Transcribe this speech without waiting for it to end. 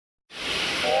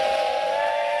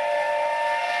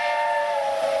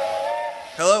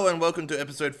Hello and welcome to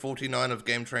episode 49 of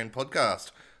Game Train Podcast.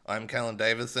 I'm Callan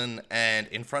Davison and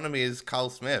in front of me is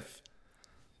Carl Smith.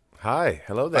 Hi,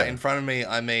 hello there. But in front of me,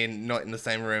 I mean not in the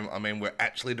same room, I mean we're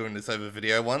actually doing this over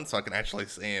video once so I can actually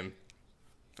see him.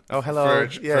 Oh, hello.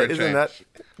 Isn't that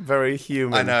very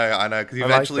human? I know, because you've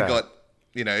like actually that. got,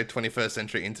 21st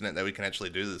century internet that we can actually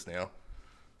do this now.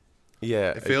 Yeah.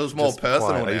 It feels more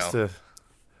personal now.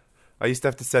 I used to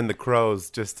have to send the crows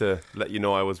just to let you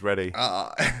know I was ready.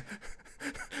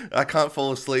 I can't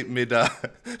fall asleep mid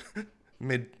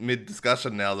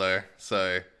discussion now though,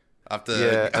 so I have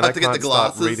to get the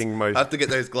glasses. I have to get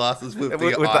those glasses with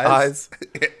the eyes.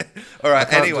 All right. I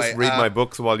can't Anyway, just read my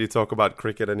books while you talk about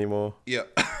cricket anymore. Yeah.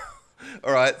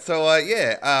 All right. So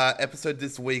episode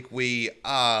this week we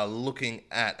are looking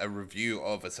at a review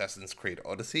of Assassin's Creed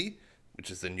Odyssey, which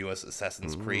is the newest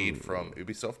Assassin's Creed from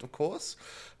Ubisoft, of course.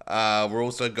 We're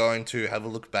also going to have a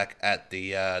look back at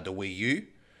the Wii U.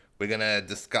 We're going to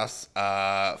discuss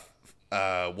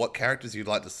what characters you'd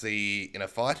like to see in a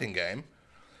fighting game.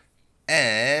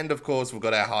 And, of course, we've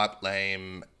got our Hype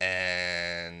Lame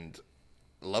and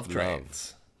Love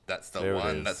Trains. That's the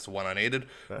one. That's the one I needed.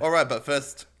 All right, but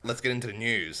first, let's get into the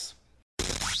news.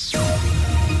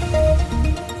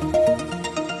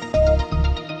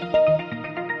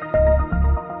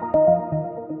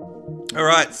 All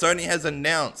right, Sony has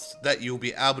announced that you'll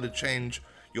be able to change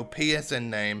your PSN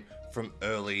name from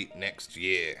early next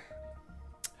year.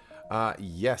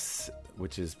 Yes,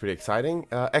 which is pretty exciting.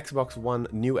 Xbox One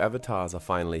new avatars are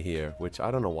finally here, which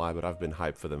I don't know why, but I've been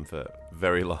hyped for them for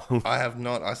very long. I have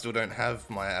not. I still don't have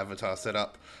my avatar set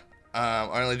up.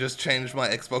 I only just changed my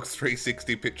Xbox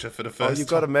 360 picture for the first time. You've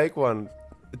got to make one.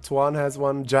 Tuan has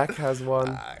one, Jack has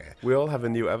one. We all have a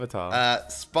new avatar.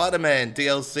 Spider-Man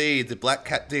DLC, the Black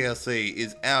Cat DLC,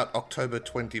 is out October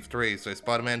 23. So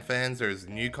Spider-Man fans, there is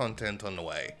new content on the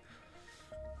way.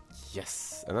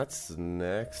 Yes, and that's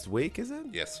next week, is it?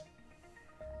 Yes.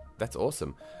 That's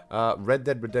awesome. Red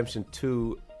Dead Redemption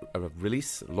 2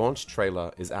 release launch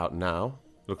trailer is out now.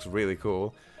 Looks really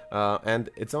cool. And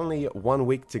it's only 1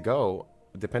 week to go,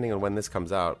 depending on when this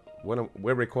comes out.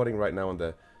 We're recording right now on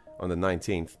the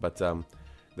 19th, but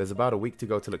there's about a week to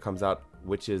go till it comes out,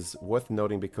 which is worth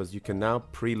noting because you can now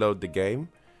preload the game,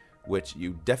 which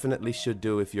you definitely should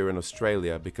do if you're in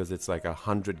Australia because it's like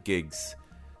 100 gigs.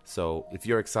 So if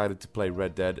you're excited to play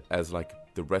Red Dead as like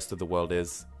the rest of the world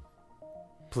is,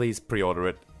 please pre-order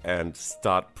it and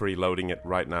start preloading it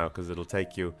right now because it'll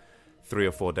take you 3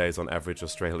 or 4 days on average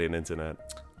Australian internet.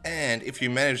 And if you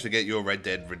manage to get your Red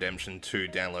Dead Redemption 2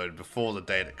 downloaded before the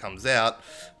date it comes out,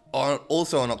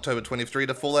 also on October 23,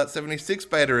 the Fallout 76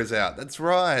 beta is out. That's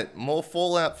right, more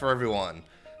Fallout for everyone.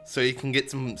 So you can get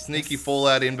some sneaky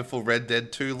Fallout in before Red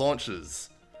Dead 2 launches.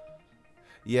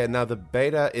 Yeah, now the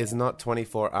beta is not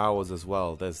 24 hours as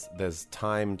well. There's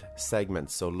timed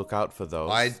segments, so look out for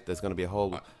those. There's going to be a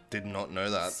whole... I did not know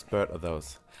that. Spurt of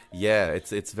those. Yeah,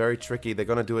 it's very tricky. They're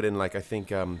going to do it in like, I think,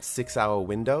 6-hour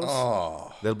windows.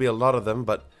 Oh. There'll be a lot of them,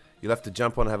 but you'll have to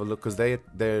jump on and have a look because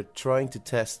they're trying to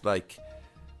test like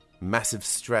massive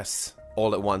stress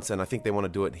all at once, and I think they want to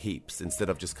do it heaps instead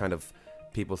of just kind of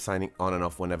people signing on and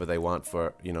off whenever they want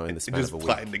for, in the span of a week.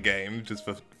 Just playing the game just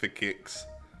for kicks.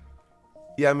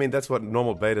 Yeah, I mean, that's what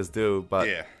normal betas do, but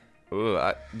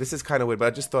yeah. This is kind of weird, but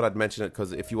I just thought I'd mention it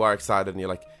because if you are excited and you're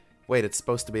like, wait, it's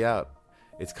supposed to be out.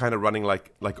 It's kind of running like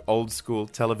old school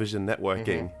television networking.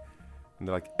 Mm-hmm. And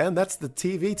they're like, and that's the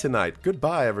TV tonight.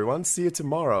 Goodbye, everyone. See you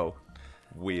tomorrow.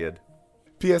 Weird.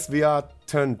 PSVR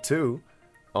turned 2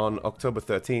 on October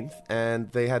 13th, and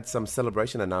they had some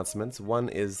celebration announcements. One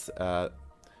is they're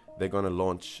going to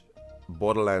launch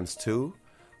Borderlands 2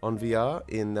 on VR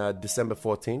in December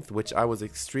 14th, which I was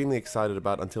extremely excited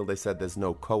about until they said there's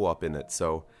no co-op in it.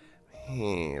 So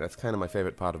that's kind of my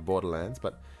favorite part of Borderlands,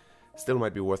 but still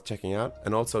might be worth checking out.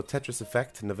 And also Tetris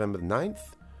Effect November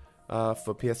 9th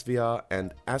for PSVR,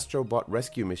 and Astro Bot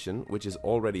Rescue Mission, which is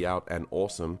already out and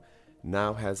awesome,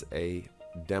 now has a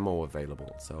demo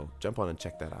available. So jump on and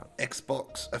check that out.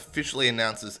 Xbox officially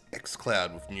announces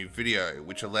xCloud with new video,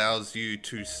 which allows you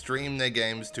to stream their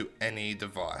games to any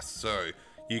device. So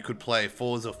you could play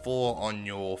Forza 4 on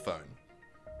your phone.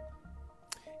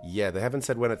 Yeah, they haven't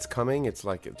said when it's coming. It's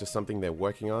like just something they're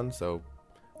working on. So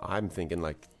I'm thinking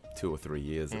like 2 or 3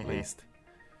 years at least.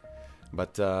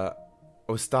 But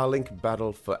Starlink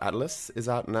Battle for Atlas is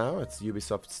out now. It's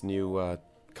Ubisoft's new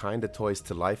kind of Toys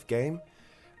to Life game.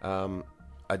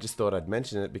 I just thought I'd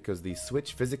mention it because the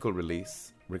Switch physical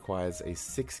release requires a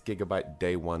 6 GB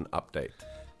day one update.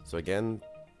 So again,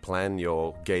 plan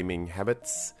your gaming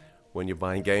habits when you're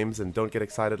buying games, and don't get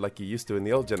excited like you used to in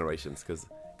the old generations, because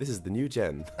this is the new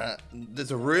gen.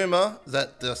 There's a rumor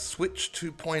that the Switch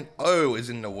 2.0 is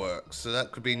in the works, so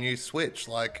that could be a new Switch.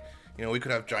 Like, we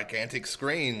could have gigantic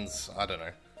screens. I don't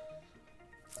know.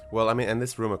 Well, I mean, and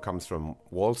this rumor comes from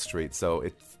Wall Street, so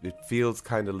it feels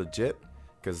kind of legit,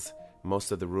 because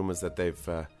most of the rumors that they've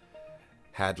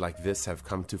had like this have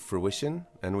come to fruition,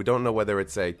 and we don't know whether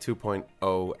it's a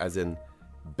 2.0 as in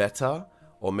better,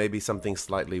 or maybe something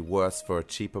slightly worse for a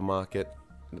cheaper market.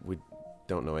 We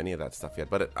don't know any of that stuff yet,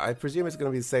 but I presume it's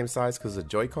going to be the same size because of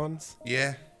Joy-Cons.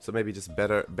 Yeah. So maybe just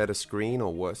better screen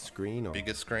or worse screen or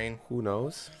bigger screen. Who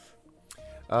knows?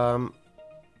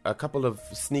 A couple of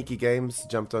sneaky games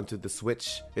jumped onto the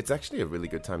Switch. It's actually a really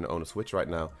good time to own a Switch right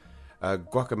now.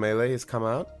 Guacamelee has come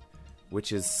out,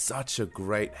 which is such a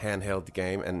great handheld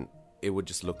game, and it would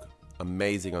just look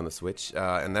amazing on the Switch.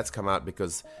 And that's come out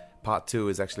because Part 2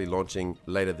 is actually launching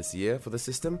later this year for the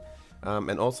system.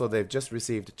 And also they've just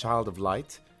received Child of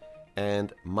Light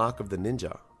and Mark of the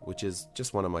Ninja, which is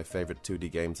just one of my favorite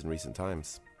 2D games in recent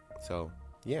times. So,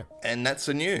 yeah. And that's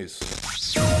the news.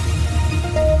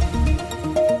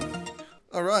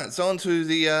 Alright, so on to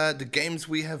the games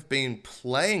we have been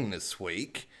playing this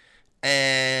week.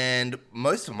 And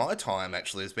most of my time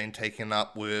actually has been taken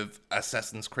up with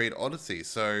Assassin's Creed Odyssey.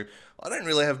 So I don't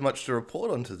really have much to report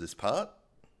onto this part.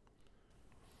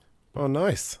 Oh,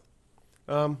 nice.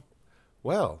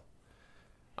 Well,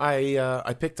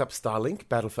 I picked up Starlink,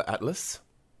 Battle for Atlas.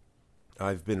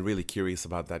 I've been really curious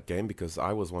about that game because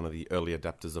I was one of the early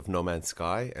adapters of No Man's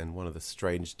Sky and one of the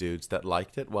strange dudes that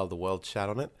liked it while the world shat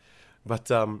on it. But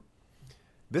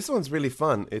this one's really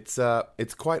fun. It's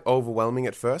quite overwhelming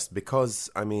at first because,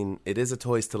 I mean, it is a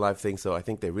Toys to Life thing, so I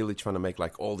think they're really trying to make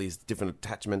like all these different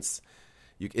attachments.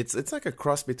 It's like a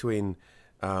cross between,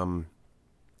 for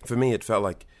me it felt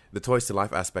like the Toys to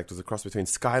Life aspect was a cross between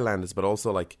Skylanders, but also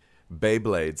like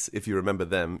Beyblades, if you remember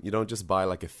them. You don't just buy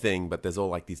like a thing, but there's all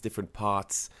like these different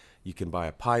parts. You can buy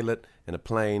a pilot and a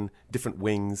plane, different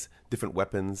wings, different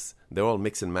weapons. They're all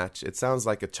mix and match. It sounds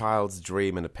like a child's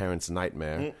dream and a parent's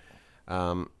nightmare.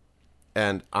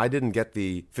 And I didn't get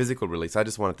the physical release. I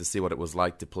just wanted to see what it was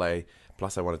like to play.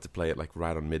 Plus, I wanted to play it like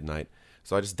right on midnight.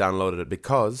 So I just downloaded it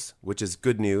because, which is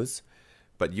good news,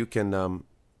 but you can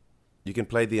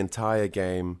play the entire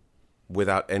game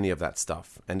without any of that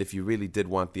stuff. And if you really did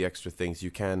want the extra things,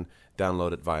 you can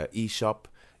download it via eShop.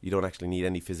 You don't actually need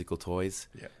any physical toys.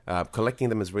 Yeah. Collecting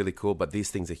them is really cool, but these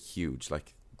things are huge.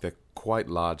 Like, they're quite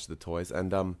large, the toys.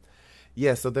 And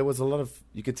yeah, so there was a lot of...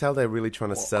 You could tell they're really trying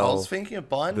to sell I was thinking of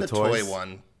buying the toy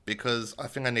one because I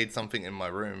think I need something in my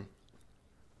room.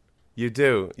 You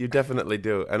do. You definitely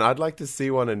do. And I'd like to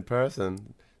see one in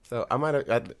person. So I might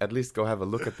at least go have a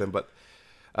look at them. But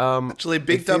actually,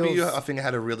 Big W, I think,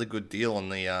 had a really good deal on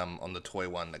the toy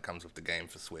one that comes with the game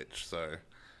for Switch. So,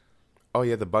 oh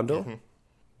yeah, the bundle. Mm-hmm.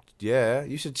 Yeah,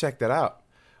 you should check that out.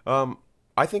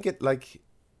 I think it like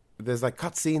there's like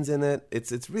cutscenes in it.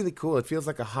 It's really cool. It feels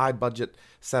like a high budget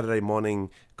Saturday morning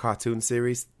cartoon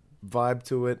series vibe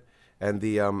to it. And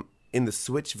the in the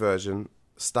Switch version,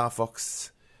 Star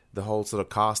Fox, the whole sort of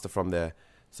cast are from there.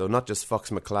 So not just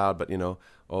Fox McCloud, but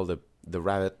all the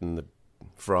rabbit and the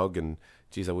frog and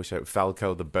geez, I wish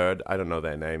Falco the bird. I don't know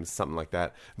their names, something like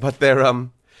that. But they're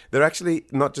actually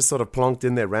not just sort of plonked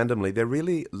in there randomly. They're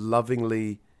really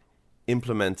lovingly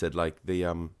implemented. Like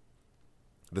the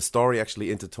story actually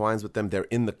intertwines with them. They're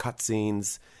in the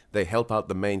cutscenes. They help out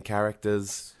the main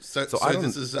characters. So I don't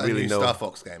this is a really new Star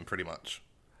Fox game, pretty much.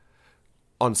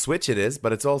 On Switch it is,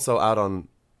 but it's also out on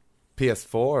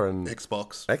PS4 and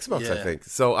Xbox, yeah. I think.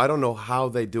 So I don't know how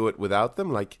they do it without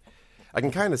them. Like, I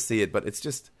can kind of see it, but it's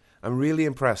just... I'm really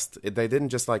impressed. They didn't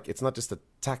just like... It's not just a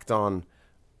tacked on,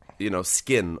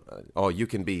 skin. Or you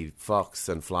can be Fox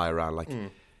and fly around. Like,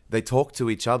 they talk to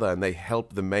each other and they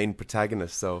help the main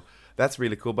protagonist. So that's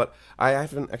really cool. But I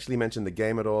haven't actually mentioned the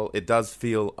game at all. It does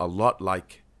feel a lot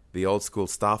like the old school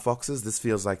Star Foxes. This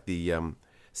feels like the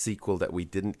sequel that we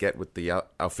didn't get with the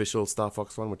official Star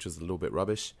Fox one, which was a little bit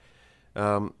rubbish.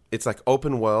 It's like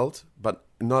open world, but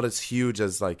not as huge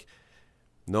as like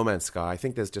No Man's Sky. I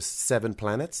think there's just 7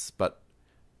 planets, but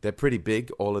they're pretty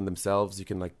big all in themselves. You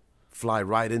can like fly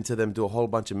right into them, do a whole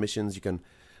bunch of missions. You can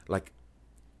like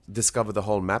discover the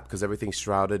whole map because everything's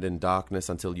shrouded in darkness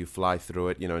until you fly through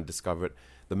it, and discover it.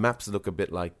 The maps look a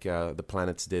bit like the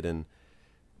planets did in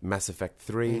Mass Effect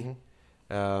 3.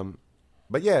 Mm-hmm.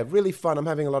 But yeah, really fun. I'm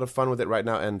having a lot of fun with it right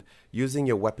now, and using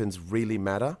your weapons really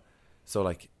matter. So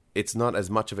like, it's not as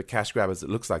much of a cash grab as it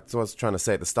looks like. So I was trying to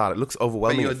say at the start, it looks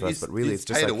overwhelming at first, but really it's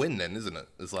just pay like... to win then, isn't it?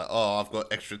 It's like, oh, I've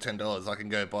got extra $10. I can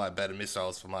go buy better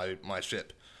missiles for my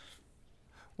ship.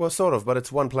 Well, sort of, but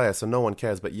it's one player, so no one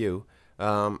cares but you.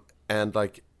 And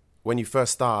like when you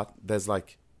first start, there's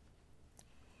like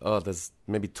there's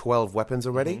maybe 12 weapons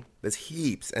already. Mm-hmm. There's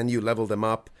heaps, and you level them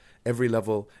up. Every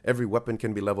level, every weapon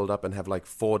can be leveled up and have like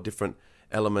 4 different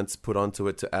elements put onto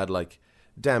it to add like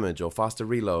damage or faster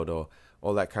reload or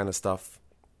all that kind of stuff.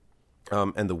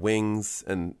 And the wings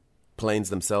and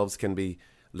planes themselves can be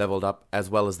leveled up, as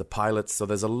well as the pilots. So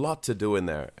there's a lot to do in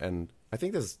there, and I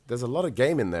think there's a lot of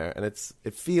game in there, and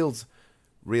it feels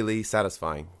really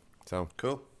satisfying. So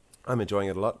Cool. I'm enjoying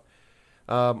it a lot.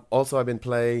 Also, I've been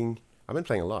playing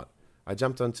a lot. I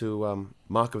jumped onto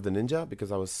Mark of the Ninja because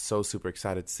I was so super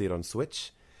excited to see it on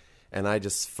Switch, and I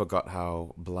just forgot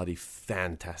how bloody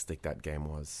fantastic that game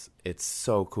was. It's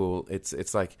so cool.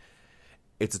 It's like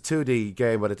it's a 2D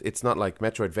game, but it's not like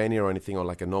Metroidvania or anything, or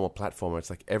like a normal platformer. It's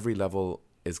like every level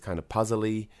is kind of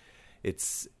puzzly. It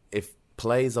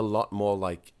plays a lot more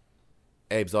like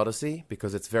Abe's Odyssey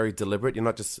because it's very deliberate. You're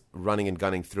not just running and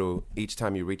gunning through. Each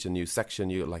time you reach a new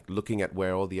section, you're like looking at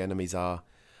where all the enemies are.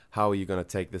 How are you going to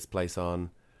take this place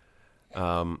on?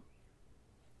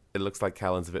 It looks like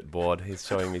Callan's a bit bored. He's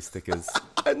showing me stickers.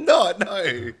 I'm not,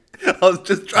 no. I was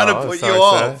just trying to put sorry, you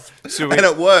off. And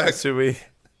it worked. Should we?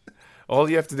 All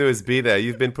you have to do is be there.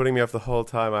 You've been putting me off the whole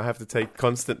time. I have to take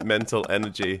constant mental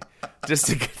energy just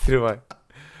to get through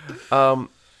my...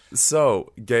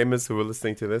 So, gamers who are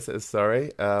listening to this,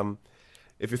 sorry.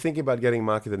 If you're thinking about getting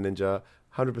Mark of the Ninja,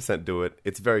 100% do it.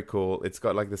 It's very cool. It's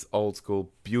got like this old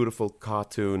school, beautiful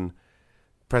cartoon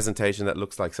presentation that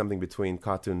looks like something between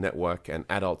Cartoon Network and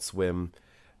Adult Swim.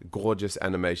 Gorgeous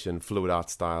animation, fluid art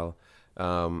style.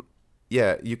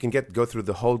 Yeah, you can go through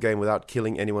the whole game without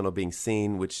killing anyone or being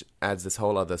seen, which adds this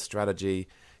whole other strategy.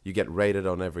 You get rated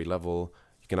on every level.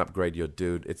 You can upgrade your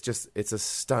dude. It's a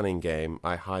stunning game.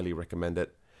 I highly recommend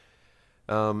it.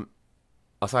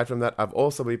 Aside from that, I've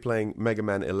also been playing Mega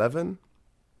Man 11.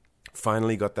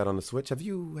 Finally got that on the Switch. Have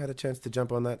you had a chance to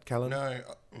jump on that, Callan?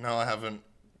 No, I haven't.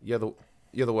 You're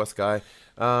the worst guy.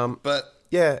 But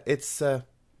yeah, it's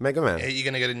Mega Man. are you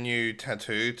going to get a new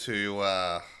tattoo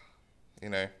to,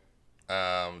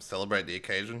 celebrate the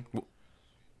occasion?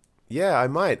 Yeah, I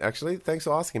might, actually. Thanks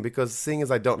for asking, because seeing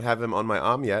as I don't have him on my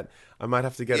arm yet, I might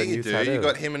have to get a new tattoo. You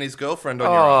got him and his girlfriend on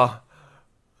your arm.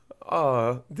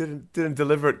 Oh, didn't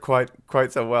deliver it quite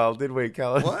so well, did we,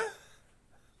 Callan? What?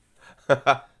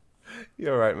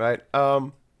 You're right, mate.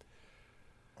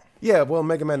 Yeah, well,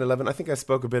 Mega Man 11, I think I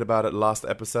spoke a bit about it last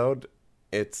episode.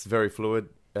 It's very fluid,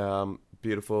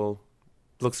 beautiful,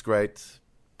 looks great,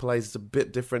 plays a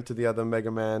bit different to the other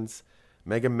Mega Mans.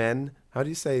 Mega Men? How do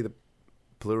you say the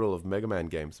plural of Mega Man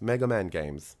games? Mega Man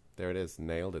games. There it is,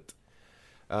 nailed it.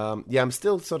 Yeah, I'm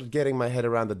still sort of getting my head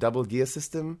around the double gear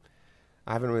system.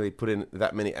 I haven't really put in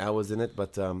that many hours in it,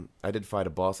 but I did fight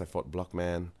a boss. I fought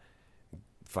Blockman.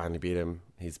 Finally beat him.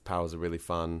 His powers are really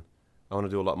fun. I want to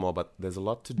do a lot more, but there's a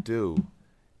lot to do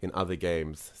in other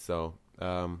games. So,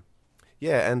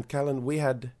 yeah, and Callan, we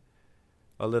had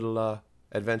a little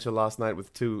adventure last night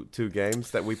with two games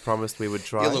that we promised we would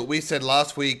try. Yeah, look, we said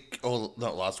last episode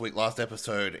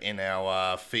in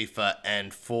our FIFA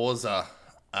and Forza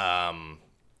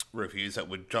reviews that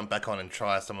we'd jump back on and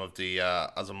try some of the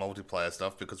other multiplayer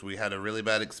stuff, because we had a really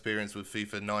bad experience with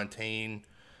FIFA 19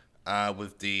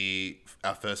 with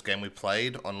our first game we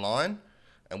played online,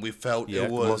 and we felt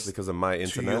it was mostly because of my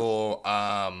internet. To your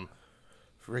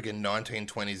friggin'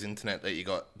 1920s internet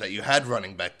that you had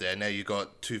running back there. Now you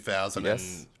got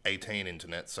 2018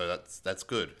 internet, so that's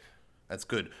good. That's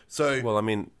good. So well, I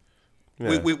mean,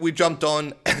 yeah. we jumped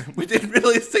on. We didn't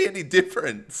really see any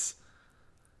difference.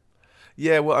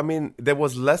 Yeah, well, I mean, there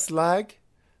was less lag,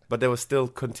 but there was still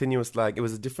continuous lag. It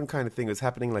was a different kind of thing. It was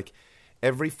happening like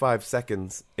every 5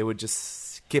 seconds. It would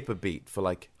just skip a beat for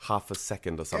like half a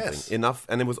second or something. Yes. Enough,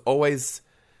 and it was always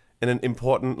in an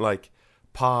important like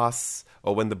pass,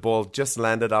 or when the ball just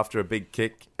landed after a big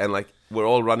kick, and like we're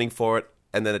all running for it,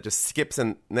 and then it just skips,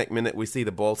 and next minute we see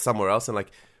the ball somewhere else, and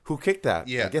like, who kicked that?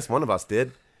 Yeah. I guess one of us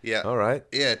did. Yeah. All right.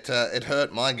 Yeah, it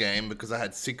hurt my game because I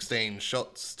had 16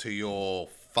 shots to your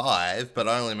 5, but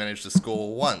I only managed to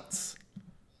score once.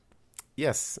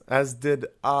 Yes, as did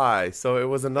I. So it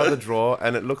was another draw,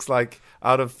 and it looks like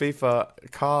out of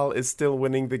FIFA, Carl is still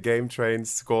winning the Game Train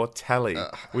score tally,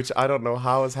 which I don't know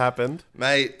how has happened.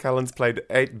 Mate. Callan's played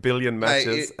 8 billion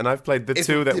matches, and I've played the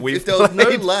two that we've played. If there was no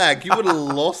lag, you would have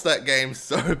lost that game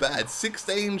so bad.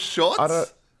 16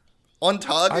 shots on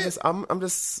target? I'm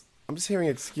just hearing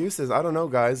excuses. I don't know,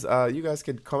 guys. You guys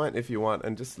could comment if you want,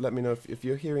 and just let me know if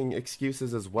you're hearing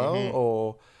excuses as well,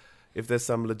 or if there's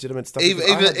some legitimate stuff.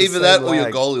 Either that or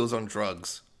your goalie was on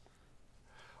drugs.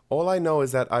 All I know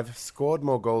is that I've scored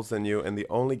more goals than you, and the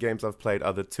only games I've played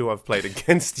are the two I've played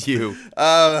against you.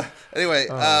 Anyway,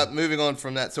 moving on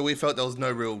from that. So we felt there was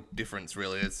no real difference,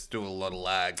 really. It's still a lot of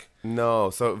lag. No,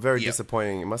 so very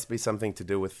disappointing. It must be something to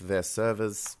do with their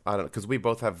servers. I don't know, because we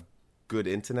both have good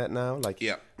internet now. Like,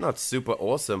 not super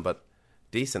awesome, but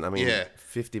decent. I mean,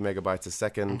 50 megabytes a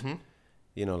second. Mm-hmm.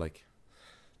 You know, like,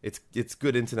 it's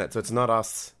good internet. So it's not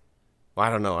us. Well, I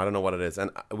don't know what it is.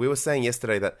 And we were saying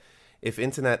yesterday that if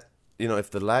internet, you know, if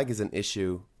the lag is an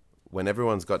issue when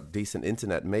everyone's got decent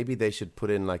internet, maybe they should put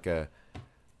in like a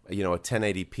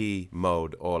 1080p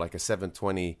mode or like a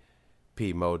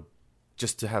 720p mode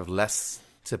just to have less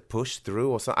to push through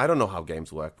or something. I don't know how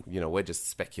games work. You know, we're just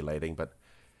speculating, but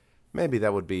maybe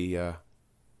that would be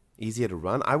easier to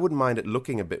run. I wouldn't mind it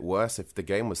looking a bit worse if the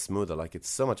game was smoother. Like, it's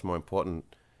so much more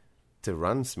important to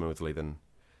run smoothly than,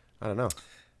 I don't know.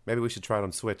 Maybe we should try it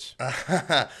on Switch.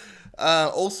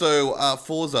 Also,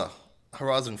 Forza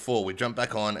Horizon 4, we jumped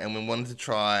back on and we wanted to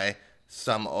try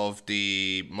some of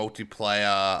the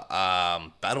multiplayer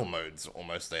battle modes,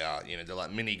 almost they are. You know, they're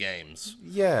like mini games.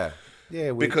 Yeah,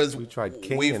 we tried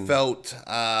King. We felt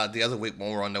the other week when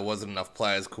we were on, there wasn't enough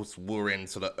players because we were in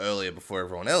sort of earlier before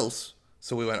everyone else.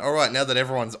 So we went, all right, now that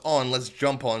everyone's on, let's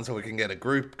jump on so we can get a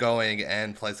group going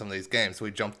and play some of these games. So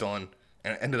we jumped on.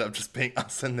 And it ended up just being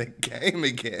us in the game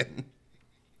again.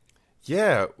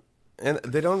 Yeah, and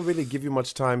they don't really give you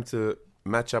much time to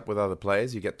match up with other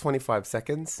players. You get 25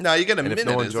 seconds. No, you get a minute, isn't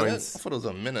it? I thought it was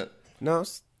a minute. No,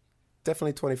 it's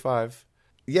definitely 25.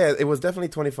 Yeah, it was definitely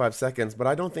 25 seconds, but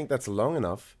I don't think that's long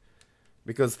enough.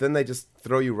 Because then they just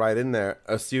throw you right in there,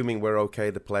 assuming we're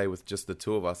okay to play with just the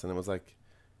two of us. And it was like,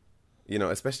 you know,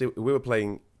 especially we were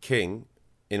playing King,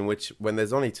 in which, when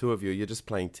there's only two of you, you're just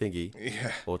playing Tiggy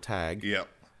or Tag. Yep.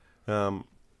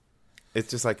 It's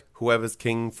just like whoever's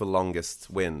king for longest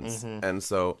wins. Mm-hmm. And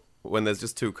so when there's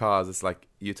just two cars, it's like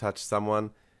you touch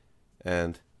someone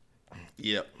and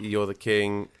you're the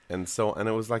king. And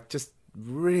it was like just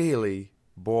really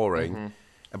boring.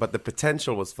 Mm-hmm. But the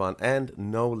potential was fun and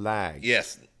no lag.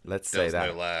 Yes. Let's say that.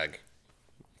 No lag.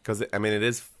 Because, I mean, it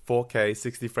is 4K,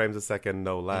 60 frames a second,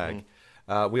 no lag.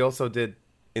 Mm-hmm. We also did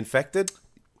Infected.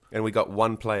 And we got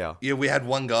one player. Yeah, we had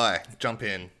one guy jump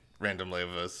in randomly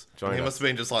with us. And he must have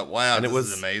been just like, wow, this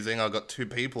is amazing. I got two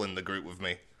people in the group with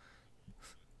me.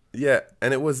 Yeah,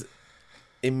 and it was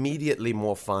immediately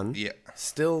more fun. Yeah.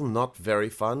 Still not very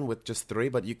fun with just three,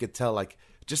 but you could tell, like,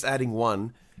 just adding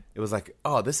one, it was like,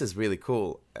 oh, this is really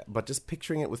cool. But just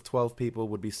picturing it with 12 people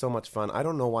would be so much fun. I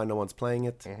don't know why no one's playing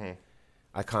it. Mm-hmm.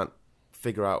 I can't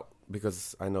figure out.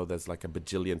 Because I know there's like a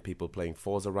bajillion people playing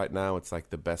Forza right now. It's like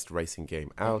the best racing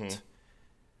game out. Mm-hmm.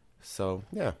 So,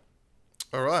 yeah.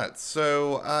 All right.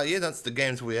 So, that's the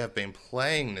games we have been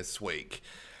playing this week.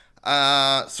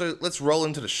 So, let's roll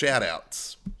into the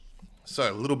shout-outs. So,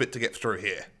 a little bit to get through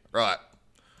here. Right.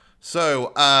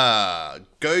 So,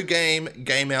 Go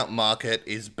Game Out Market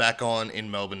is back on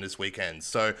in Melbourne this weekend.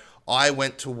 So, I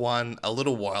went to one a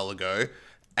little while ago.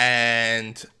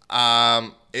 And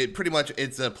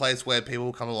it's a place where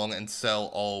people come along and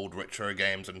sell old retro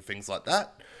games and things like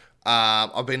that.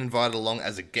 I've been invited along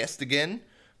as a guest again.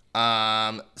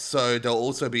 So there'll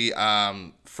also be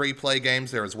free play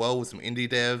games there as well with some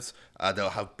indie devs.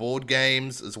 They'll have board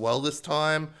games as well this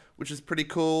time, which is pretty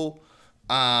cool.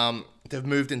 They've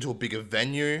moved into a bigger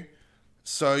venue.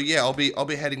 So yeah, I'll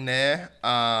be heading there.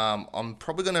 I'm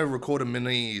probably going to record a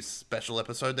mini special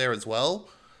episode there as well,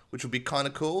 which would be kind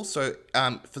of cool. So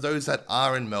for those that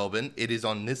are in Melbourne, it is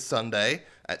on this Sunday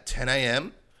at 10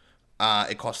 a.m.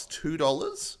 It costs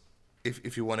 $2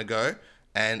 if you want to go.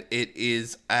 And it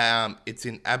is it's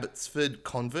in Abbotsford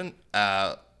Convent,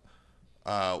 1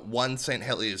 St.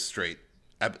 Heliers Street,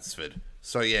 Abbotsford.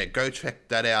 So yeah, go check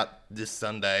that out this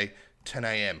Sunday, 10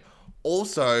 a.m.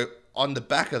 Also, on the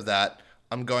back of that,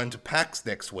 I'm going to PAX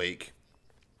next week.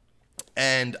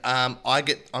 And I'm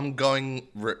representing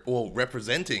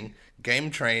Game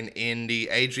Train in the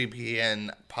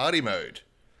AGPN party mode,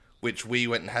 which we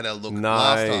went and had a look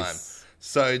last time.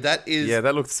 So that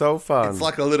looked so fun. It's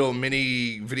like a little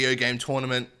mini video game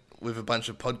tournament with a bunch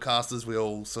of podcasters. We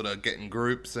all sort of get in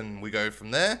groups and we go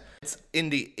from there. It's in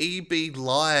the EB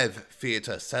Live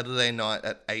Theatre Saturday night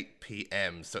at 8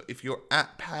 p.m. So if you're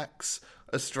at PAX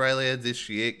Australia this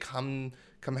year, come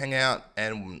hang out,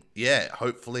 and yeah,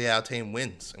 hopefully our team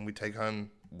wins and we take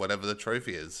home whatever the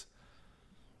trophy is.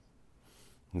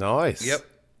 Nice. Yep.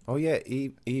 Oh yeah,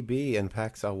 EB and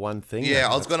PAX are one thing. Yeah,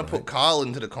 I was going to put Kyle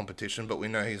into the competition, but we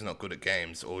know he's not good at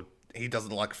games, or he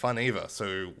doesn't like fun either,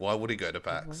 so why would he go to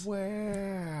PAX?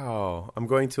 Wow. I'm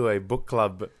going to a book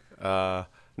club. No,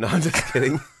 I'm just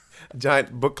kidding.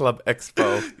 Giant book club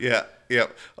expo, Yeah,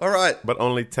 yep. All right. but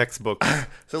only textbooks.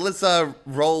 So let's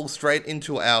roll straight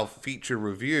into our feature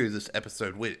review this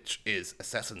episode, which is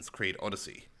Assassin's Creed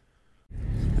Odyssey.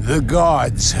 The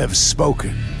gods have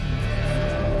spoken.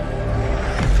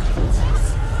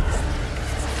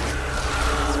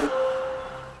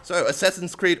 So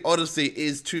Assassin's Creed Odyssey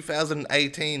is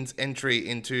 2018's entry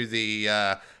into the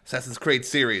Assassin's Creed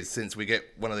series, since we get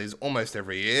one of these almost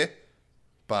every year,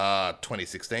 but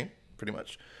 2016, pretty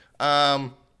much.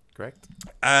 Correct?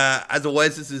 As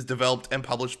always, this is developed and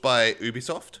published by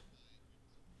Ubisoft.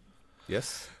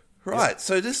 Yes. Right,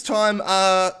 so this time,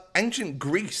 ancient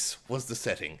Greece was the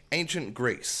setting. Ancient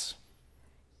Greece.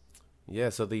 Yeah,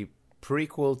 so the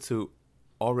prequel to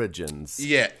Origins.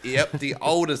 Yeah, yep, the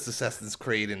oldest Assassin's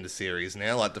Creed in the series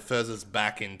now, like the furthest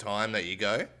back in time that you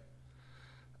go.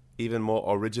 Even more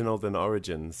original than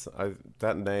Origins.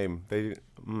 That name, they...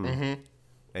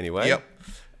 Anyway. Yep.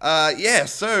 Yeah,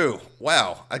 so,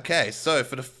 wow. Okay, so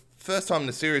for the first time in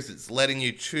the series, it's letting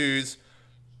you choose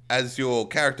as your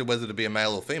character whether to be a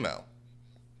male or female.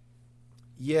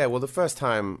 Yeah, well, the first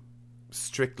time,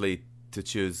 strictly to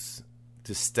choose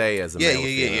to stay as a male or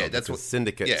female. Yeah. That's what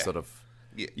Syndicate sort of...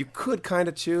 Yeah. You could kind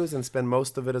of choose and spend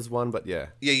most of it as one, but yeah.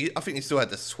 Yeah, I think you still had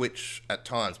to switch at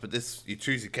times, but this, you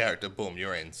choose your character, boom,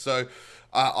 you're in. So,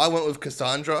 I went with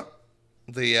Cassandra,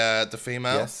 the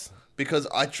female. Yes. Because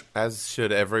As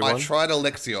should everyone. I tried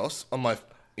Alexios on my,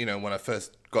 when I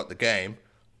first got the game.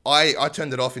 I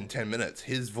turned it off in 10 minutes.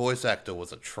 His voice actor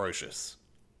was atrocious.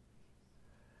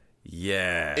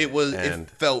 Yeah. It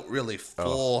felt really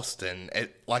forced and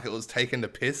it was taking the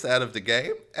piss out of the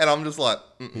game. And I'm just like,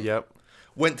 Yep.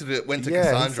 Went to Yeah,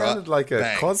 Cassandra. he sounded like a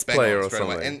cosplayer or straight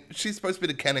away. something. And she's supposed to be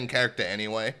the canon character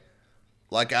anyway.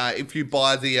 Like, if you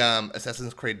buy the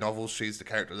Assassin's Creed novels, she's the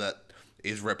character that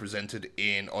is represented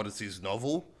in Odyssey's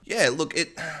novel. Yeah, look,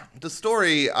 the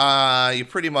story, you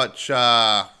pretty much,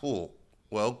 got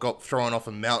thrown off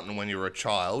a mountain when you were a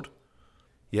child.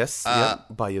 Yes,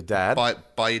 by your dad.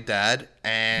 By your dad,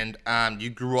 and you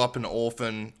grew up an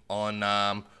orphan on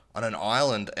an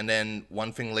island, and then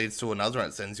one thing leads to another, and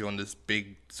it sends you on this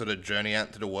big sort of journey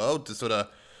out to the world to sort of,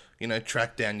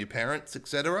 track down your parents,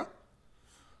 etc.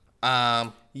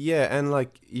 Yeah, and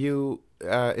like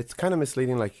it's kind of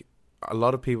misleading. Like a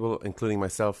lot of people, including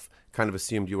myself, kind of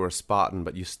assumed you were a Spartan,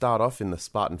 but you start off in the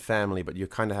Spartan family, but you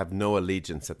kind of have no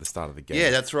allegiance at the start of the game. Yeah,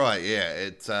 that's right. Yeah,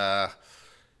 it's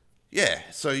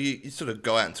so you sort of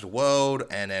go out into the world,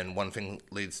 and then one thing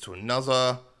leads to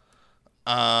another.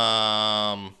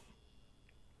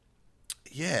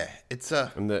 Yeah, it's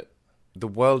and the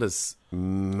world is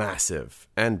massive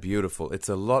and beautiful. It's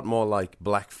a lot more like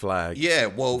Black Flag. Yeah,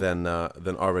 well, than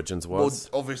Origins was.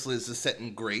 Well, obviously, it's set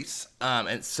in Greece, and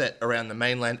it's set around the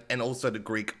mainland and also the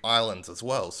Greek islands as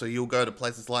well. So you'll go to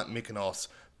places like Mykonos,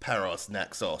 Paros,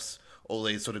 Naxos, all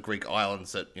these sort of Greek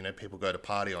islands that people go to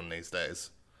party on these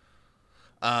days.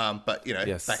 But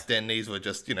Yes. back then these were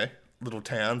just little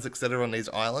towns, etc. on these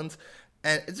islands.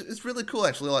 And it's really cool,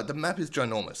 actually. Like, the map is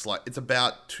ginormous. Like, it's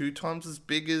about 2 times as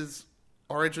big as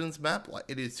Origins map. Like,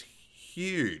 it is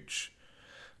huge.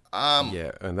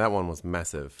 Yeah, and that one was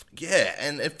massive. Yeah,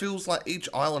 and it feels like each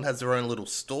island has their own little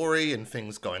story and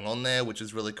things going on there, which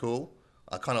is really cool.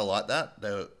 I kind of like that.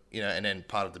 And then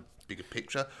part of the bigger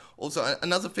picture. Also,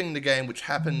 another thing in the game, which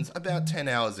happens about 10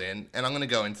 hours in, and I'm going to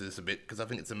go into this a bit because I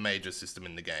think it's a major system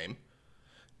in the game,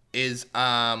 is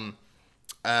a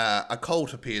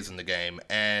cult appears in the game,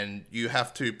 and you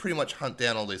have to pretty much hunt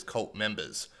down all these cult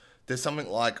members. There's something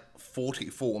like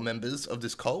 44 members of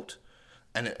this cult,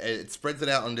 and it spreads it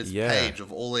out on this page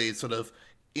of all these sort of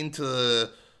imagine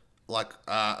like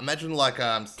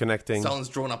connecting. Someone's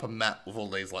drawn up a map with all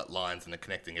these like lines, and they're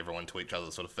connecting everyone to each other,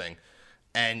 sort of thing.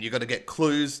 And you got to get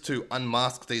clues to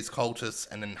unmask these cultists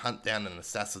and then hunt down and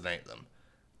assassinate them.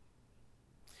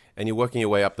 And you're working your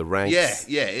way up the ranks.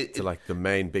 To like the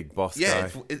main big boss Yeah,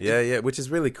 guy. Which is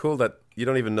really cool that you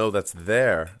don't even know that's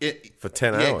there for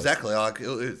 10 hours. Yeah, exactly. Like,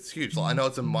 it's huge. Like, I know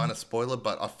it's a minor spoiler,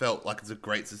 but I felt like it's a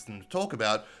great system to talk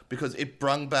about because it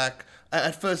brung back...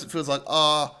 At first, it feels like,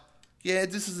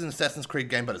 this is an Assassin's Creed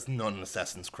game, but it's not an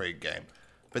Assassin's Creed game.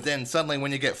 But then suddenly,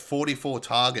 when you get 44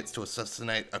 targets to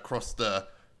assassinate across the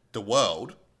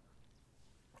world...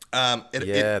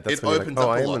 it opens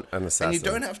up a lot, an assassin. and you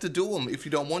don't have to do them if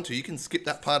you don't want to. You can skip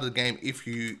that part of the game if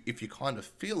you kind of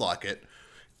feel like it.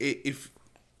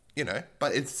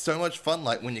 But it's so much fun.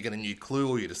 Like when you get a new clue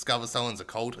or you discover someone's a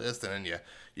cultist, and then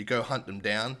you go hunt them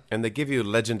down. And they give you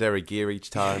legendary gear each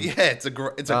time. Yeah, it's a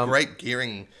great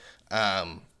gearing,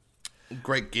 path.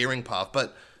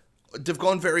 But they've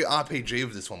gone very RPG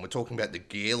with this one. We're talking about the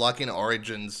gear, like in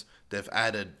Origins, they've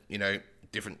added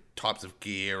different types of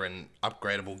gear and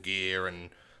upgradable gear, and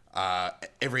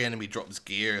every enemy drops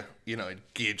gear. You know,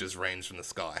 gear just rains from the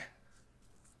sky.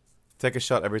 Take a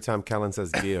shot every time Callan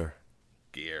says gear.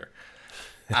 Gear.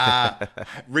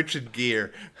 Richard Gere.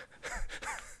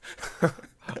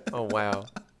 Oh, wow.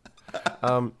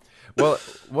 Well,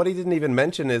 what he didn't even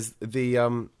mention is the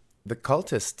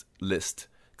cultist list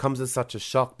comes as such a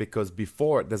shock, because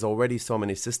before it, there's already so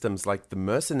many systems like the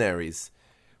mercenaries,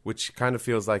 which kind of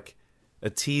feels like a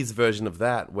tease version of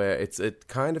that, where it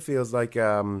kind of feels like,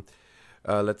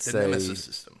 let's say... The Nemesis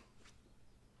system.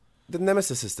 The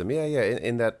Nemesis system, yeah.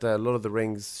 In that Lord of the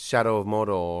Rings, Shadow of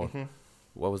Mordor,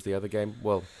 what was the other game?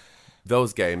 Well,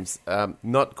 those games,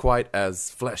 not quite as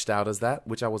fleshed out as that,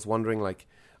 which I was wondering, like,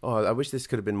 oh, I wish this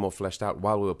could have been more fleshed out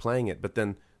while we were playing it. But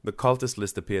then the cultist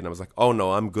list appeared, and I was like, oh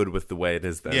no, I'm good with the way it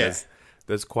is then. Yeah.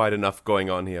 There's quite enough going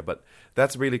on here. But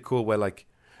that's really cool, where, like,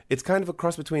 it's kind of a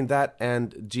cross between that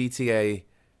and GTA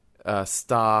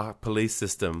Star police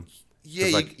system. Yeah,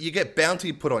 like, you get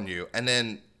bounty put on you, and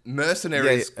then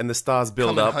mercenaries and the stars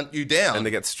build come up and hunt you down, and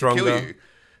they get to stronger. kill you.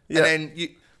 Yeah. And then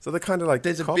So they're kind of like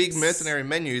there's cops. a big mercenary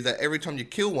menu that every time you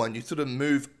kill one, you sort of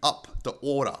move up the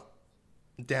order.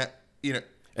 Down, you know.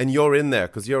 And you're in there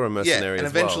because you're a Yeah, mercenary and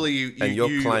as well. eventually you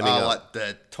you're climbing are up. like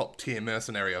the top tier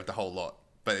mercenary of the whole lot.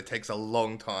 But it takes a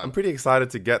long time. I'm pretty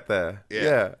excited to get there.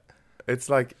 Yeah. It's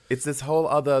like, it's this whole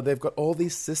other, they've got all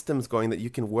these systems going that you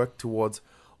can work towards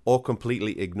or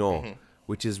completely ignore,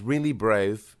 which is really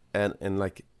brave and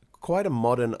like quite a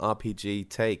modern RPG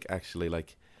take, actually.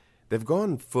 Like, they've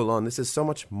gone full on. This is so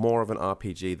much more of an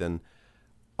RPG than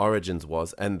Origins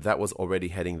was, and that was already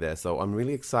heading there. So I'm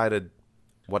really excited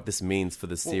what this means for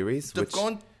the series, which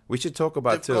we should talk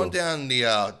about too. They've gone down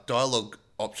the dialogue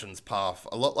options path,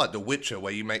 a lot like The Witcher,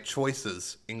 where you make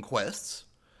choices in quests,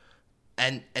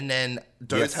 and then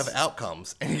those have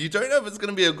outcomes, and you don't know if it's going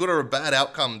to be a good or a bad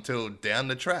outcome till down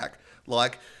the track.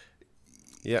 Like,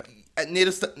 Yeah.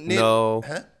 No.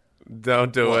 Huh?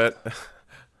 Don't do What? it.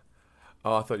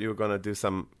 Oh, I thought you were going to do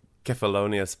some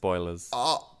Kefalonia spoilers.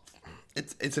 Oh,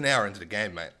 it's an hour into the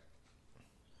game, mate.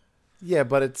 Yeah,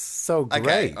 but it's so great.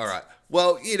 Okay, all right.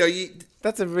 Well, you know,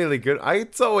 That's a really good... I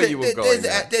saw where you were going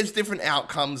there. there's different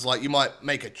outcomes. Like, you might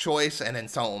make a choice, and then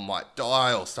someone might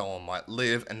die, or someone might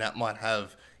live, and that might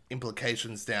have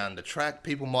implications down the track.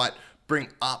 People might bring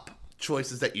up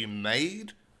choices that you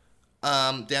made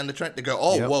down the track. They go,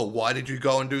 oh, well, why did you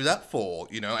go and do that for?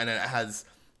 You know, and then it has,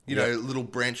 you know, little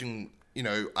branching, you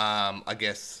know, I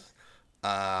guess,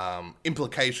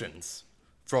 implications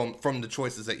from the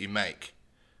choices that you make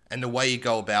and the way you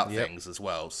go about things as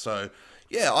well. So,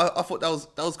 yeah, I thought that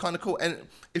was kind of cool. And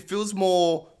it feels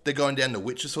more they're going down the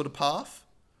Witcher sort of path.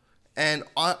 And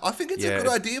I think it's a good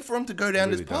idea for them to go down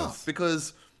this path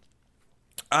because,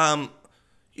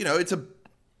 you know,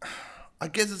 I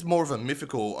guess it's more of a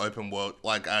mythical open world,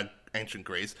 like ancient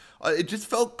Greece. It just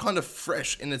felt kind of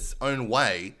fresh in its own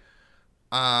way,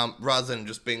 rather than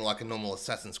just being like a normal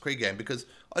Assassin's Creed game. Because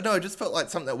I know it just felt like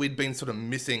something that we'd been sort of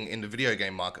missing in the video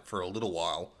game market for a little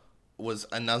while. Was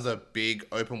another big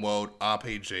open world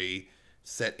RPG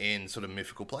set in sort of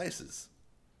mythical places.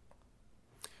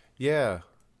 Yeah,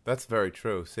 that's very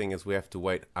true. Seeing as we have to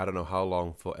wait, I don't know how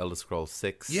long for Elder Scrolls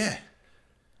 6. Yeah.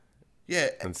 Yeah.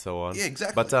 And so on. Yeah,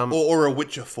 exactly. But, or a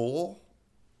Witcher 4.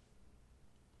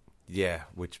 Yeah,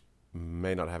 which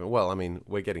may not happen. Well, I mean,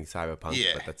 we're getting Cyberpunk,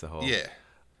 but that's a whole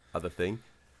other thing.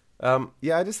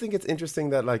 Yeah, I just think it's interesting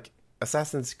that, like,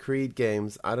 Assassin's Creed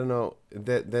games, I don't know,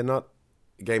 they're not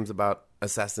games about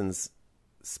assassins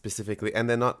specifically, and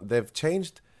they've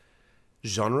changed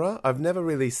genre. I've never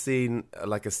really seen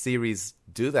like a series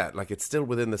do that. Like, it's still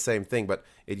within the same thing, but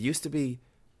it used to be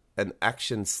an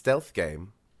action stealth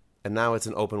game, and now it's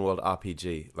an open world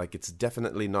RPG. Like, it's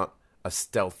definitely not a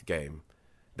stealth game.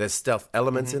 There's stealth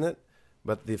elements in it,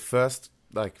 but the first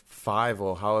like 5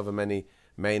 or however many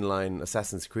mainline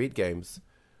Assassin's Creed games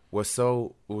were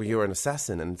you're an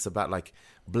assassin, and it's about like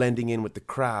blending in with the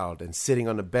crowd and sitting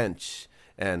on a bench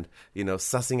and, you know,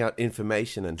 sussing out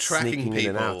information and tracking sneaking people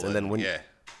in and out. And then when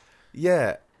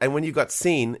and when you got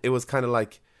seen, it was kind of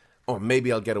like, oh,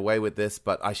 maybe I'll get away with this,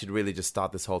 but I should really just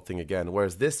start this whole thing again.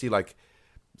 Whereas this, you like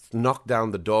knock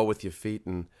down the door with your feet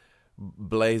and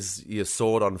blaze your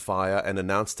sword on fire and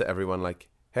announce to everyone like,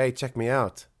 hey, check me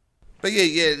out. But yeah,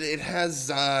 it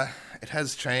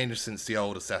has changed since the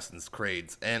old Assassin's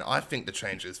Creeds, and I think the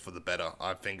change is for the better.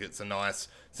 I think it's a nice,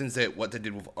 since what they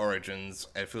did with Origins,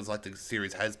 it feels like the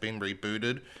series has been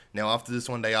rebooted. Now after this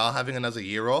one, they are having another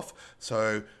year off,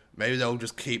 so maybe they'll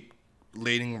just keep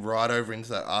leading right over into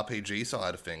that RPG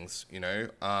side of things, you know?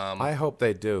 I hope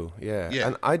they do, yeah.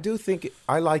 And I do think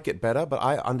I like it better, but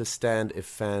I understand if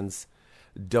fans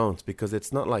don't, because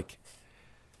it's not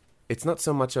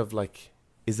so much of like,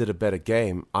 is it a better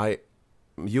game?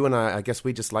 You and I guess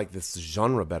we just like this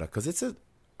genre better because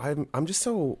I'm just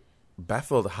so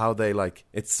baffled how they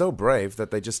it's so brave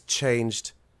that they just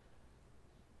changed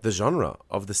the genre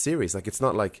of the series. Like, it's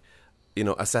not like,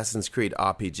 Assassin's Creed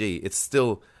RPG. It's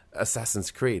still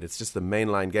Assassin's Creed. It's just the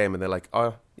mainline game, and they're like,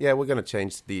 oh yeah, we're going to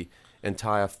change the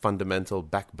entire fundamental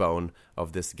backbone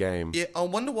of this game. Yeah, I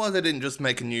wonder why they didn't just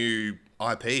make a new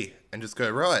IP and just go,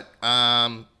 right,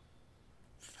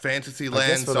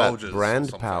 Fantasyland Soldiers. That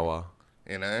brand power.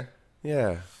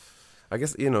 Yeah. I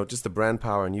guess, just the brand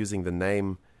power and using the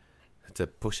name to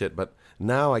push it. But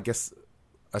now I guess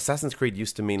Assassin's Creed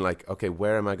used to mean like, okay,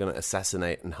 where am I going to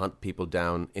assassinate and hunt people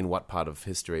down in what part of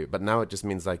history? But now it just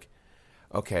means like,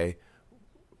 okay,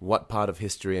 what part of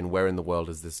history and where in the world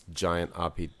is this giant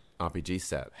RPG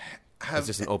set? It's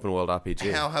just an open world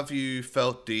RPG. How have you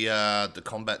felt the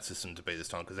combat system to be this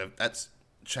time? Because that's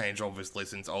changed obviously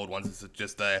since old ones. It's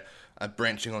just a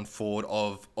branching on forward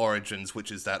of Origins,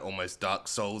 which is that almost Dark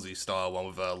Souls-y style one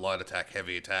with a light attack,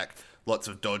 heavy attack, lots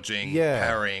of dodging,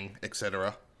 parrying,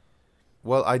 etc.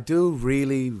 Well, I do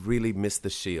really, really miss the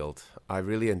shield. I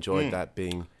really enjoyed that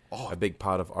being a big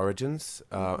part of Origins.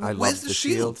 I love the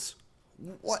shields.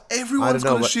 What? Everyone's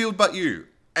got a shield but you,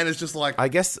 and it's just like, I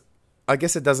guess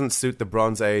it doesn't suit the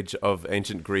Bronze Age of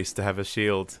ancient Greece to have a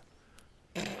shield.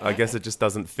 I guess it just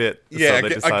doesn't fit. Yeah, so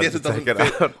they I guess it doesn't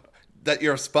fit. Out. That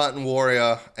you're a Spartan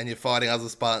warrior and you're fighting other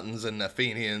Spartans and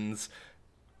Athenians,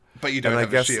 but you don't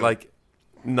have a shield. And I guess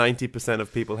 90%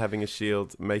 of people having a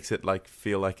shield makes it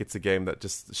feel like it's a game that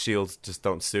just shields just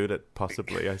don't suit it.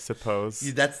 Possibly, I suppose.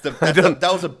 Yeah, that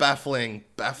was a baffling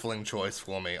choice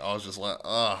for me. I was just like,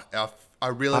 I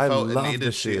really felt it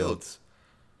needed shields.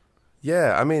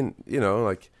 Yeah, I mean,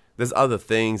 there's other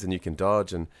things and you can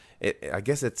dodge, and I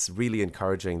guess it's really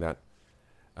encouraging that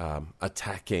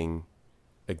attacking,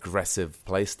 aggressive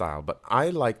playstyle. But I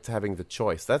liked having the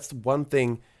choice. That's one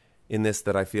thing in this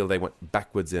that I feel they went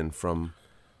backwards in from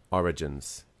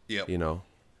Origins. Yep.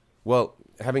 Well,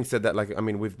 having said that,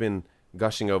 we've been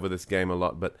gushing over this game a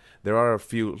lot, but there are a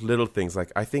few little things.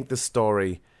 I think the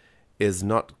story is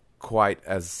not quite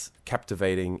as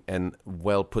captivating and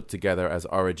well put together as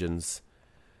Origins.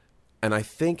 And I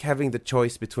think having the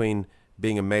choice between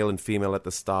being a male and female at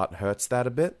the start hurts that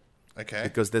a bit. Okay.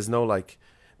 Because there's no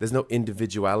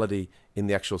individuality in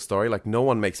the actual story. No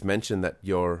one makes mention that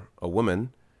you're a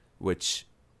woman, which,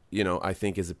 I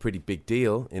think is a pretty big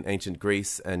deal in ancient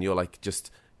Greece, and you're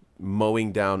just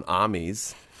mowing down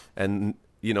armies, and,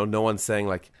 no one's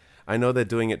saying I know they're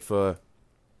doing it for,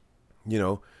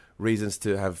 reasons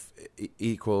to have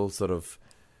equal sort of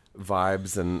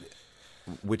vibes, and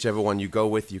whichever one you go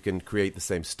with, you can create the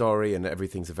same story and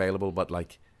everything's available. But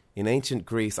in ancient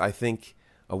Greece, I think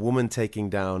a woman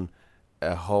taking down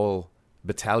a whole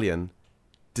battalion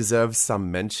deserves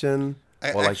some mention,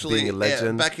 or actually, being a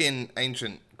legend. Yeah, back in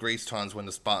ancient Greece times when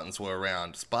the Spartans were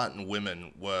around, Spartan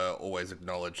women were always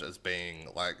acknowledged as being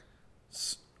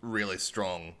really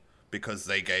strong because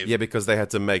they gave... Yeah, because they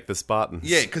had to make the Spartans.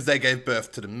 Yeah, because they gave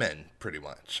birth to the men, pretty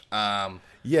much.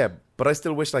 Yeah, but I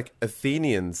still wish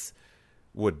Athenians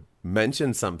would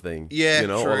mention something. Yeah,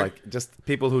 true. Or just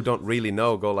people who don't really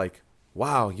know go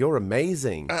wow, you're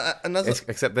amazing.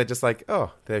 Except they're just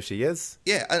oh, there she is.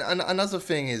 Yeah, and another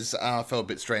thing is, I felt a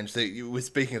bit strange that you were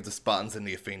speaking of the Spartans and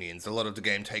the Athenians. A lot of the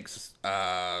game takes,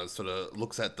 sort of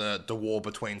looks at the war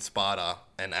between Sparta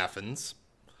and Athens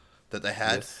that they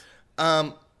had.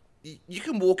 Yes. You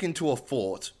can walk into a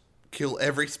fort, kill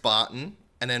every Spartan,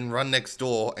 and then run next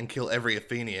door and kill every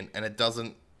Athenian, and it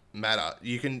doesn't matter.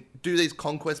 You can do these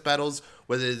conquest battles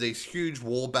where there's these huge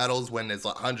war battles when there's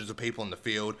hundreds of people in the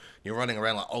field. You're running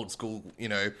around old school,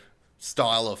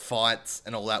 style of fights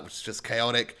and all that, which is just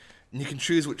chaotic. And you can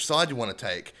choose which side you want to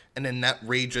take, and then that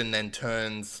region then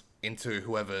turns into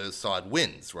whoever side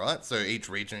wins, right? So each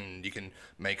region you can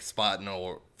make Spartan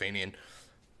or Athenian.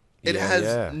 It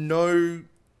has no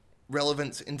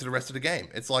relevance into the rest of the game.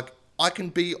 It's I can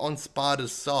be on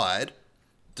Sparta's side,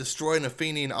 destroy an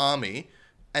Athenian army,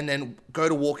 and then go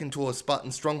to walk into a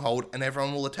Spartan stronghold and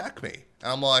everyone will attack me.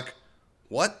 And I'm like,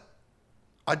 what?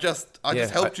 I just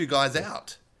helped you guys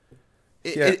out.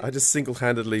 I just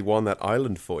single-handedly won that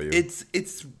island for you.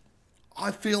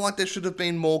 I feel like there should have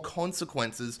been more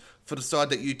consequences for the side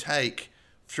that you take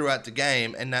throughout the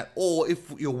game, and that, or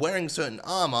if you're wearing certain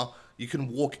armor, you can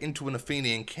walk into an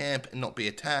Athenian camp and not be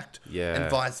attacked, and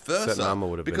vice versa.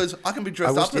 Because I can be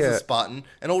dressed up as a Spartan,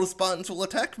 and all the Spartans will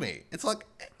attack me. It's how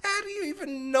do you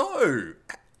even know?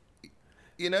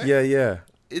 Yeah.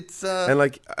 It's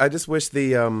and I just wish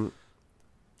the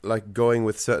like going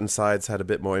with certain sides had a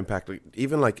bit more impact. Like,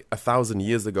 even like 1,000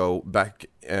 years ago, back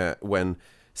when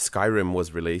Skyrim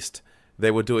was released,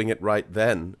 they were doing it right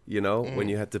then. You know, when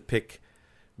you had to pick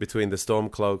between the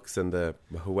Stormcloaks and the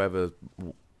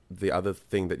the other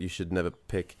thing that you should never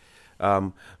pick.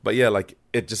 But yeah, like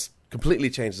it just completely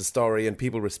changed the story, and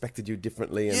people respected you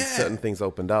differently, and certain things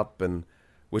opened up, and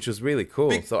which was really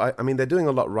cool. So I mean, they're doing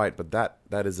a lot right, but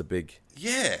that is a big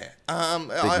I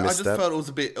just misstep. felt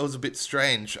it was a bit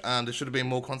strange. There should have been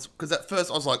more because at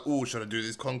first I was like, oh, should I do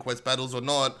these conquest battles or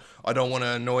not? I don't want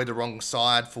to annoy the wrong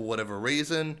side for whatever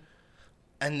reason.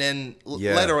 And then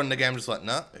later on in the game, I'm just like,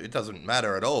 no, it doesn't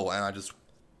matter at all, and I just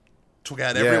took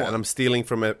out everyone. And I'm stealing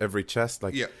from every chest.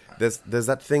 Like, there's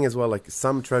that thing as well. Like,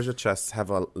 some treasure chests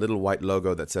have a little white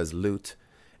logo that says loot,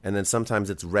 and then sometimes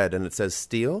it's red and it says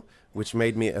steal, which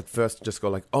made me at first just go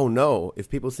like, oh no, if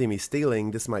people see me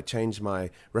stealing, this might change my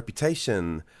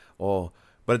reputation. But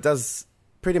it does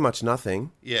pretty much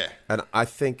nothing. Yeah. And I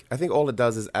think all it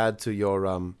does is add to your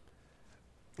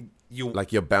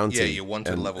your bounty. Yeah, your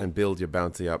wanted level. And build your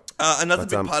bounty up. Another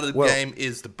big part of the game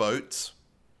is the boats.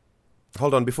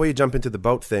 Hold on, before you jump into the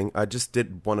boat thing, I just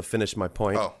did want to finish my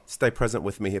point. Oh. Stay present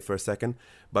with me here for a second.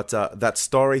 But that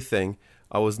story thing,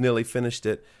 I was nearly finished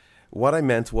it. What I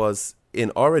meant was,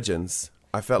 in Origins,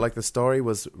 I felt like the story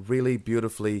was really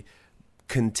beautifully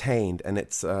contained, and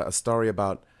it's a story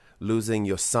about losing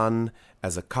your son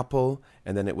as a couple,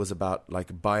 and then it was about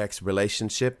like Bayek's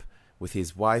relationship with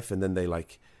his wife, and then they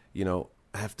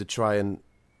have to try and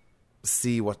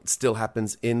see what still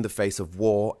happens in the face of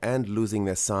war and losing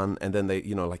their son, and then they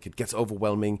it gets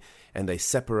overwhelming and they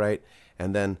separate,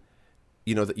 and then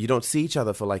you don't see each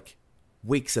other for like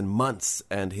weeks and months,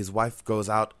 and his wife goes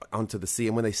out onto the sea,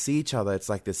 and when they see each other, it's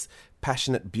like this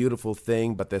passionate, beautiful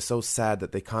thing, but they're so sad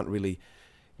that they can't really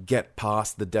get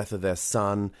past the death of their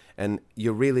son, and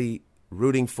you're really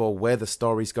rooting for where the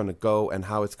story's going to go and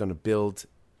how it's going to build,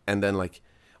 and then like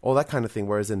all that kind of thing.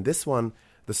 Whereas in this one,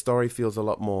 the story feels a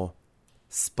lot more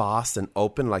sparse and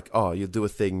open, like, oh, you'll do a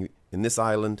thing in this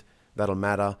island that'll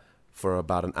matter for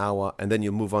about an hour, and then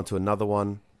you move on to another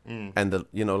one. And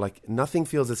nothing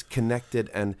feels as connected,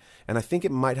 and I think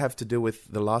it might have to do with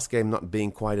the last game not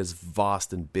being quite as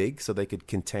vast and big, so they could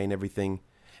contain everything,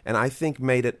 and I think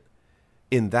made it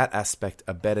in that aspect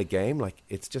a better game. Like,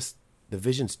 it's just the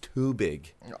vision's too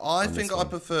big. I think I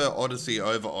prefer Odyssey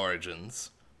over Origins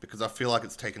because I feel like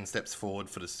it's taken steps forward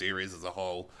for the series as a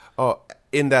whole. Oh,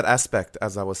 in that aspect,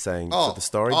 as I was saying, for the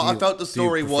story. I felt the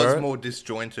story was more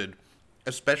disjointed,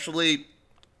 especially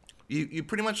you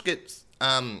pretty much get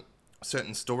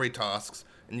certain story tasks,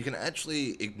 and you can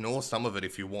actually ignore some of it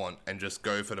if you want and just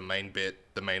go for the main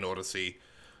bit, the main Odyssey.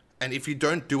 And if you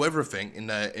don't do everything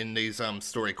in these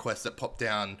story quests that pop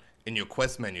down in your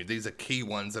quest menu, these are key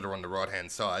ones that are on the right hand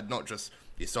side, not just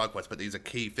your side quests, but these are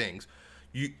key things.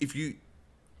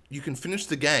 You can finish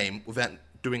the game without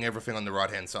doing everything on the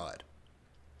right hand side.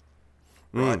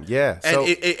 Right? Yeah. So and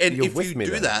if you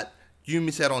do then. that, you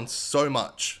miss out on so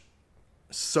much.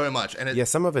 And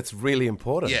some of it's really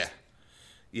important.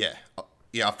 Yeah.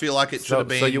 I feel like it should have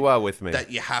been. So you are with me.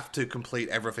 That you have to complete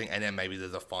everything, and then maybe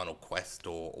there's a final quest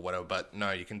or whatever. But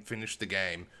no, you can finish the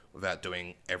game without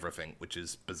doing everything, which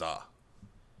is bizarre.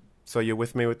 So you're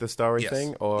with me with the story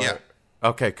thing, or yeah?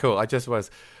 Okay, cool. I just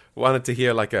wanted to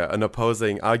hear like an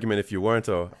opposing argument if you weren't,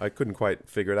 or I couldn't quite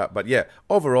figure it out. But yeah,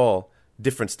 overall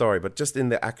different story, but just in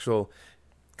the actual.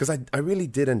 Because I really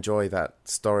did enjoy that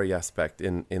story aspect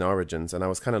in Origins, and I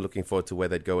was kind of looking forward to where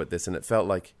they'd go with this, and it felt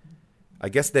like, I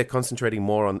guess they're concentrating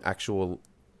more on actual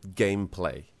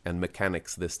gameplay and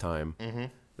mechanics this time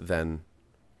than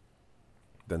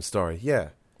story. Yeah.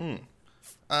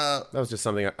 That was just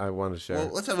something I wanted to share. Well,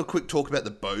 let's have a quick talk about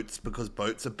the boats, because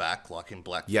boats are back, like in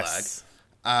Black Yes.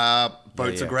 Flag.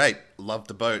 Boats are great. Love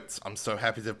the boats. I'm so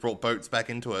happy they've brought boats back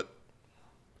into it.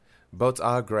 Boats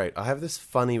are great. I have this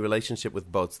funny relationship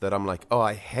with boats that I'm like, oh,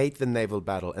 I hate the naval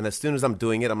battle. And as soon as I'm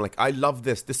doing it, I'm like, I love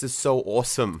this. This is so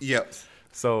awesome. Yep.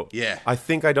 So yeah. I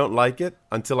think I don't like it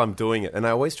until I'm doing it. And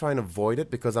I always try and avoid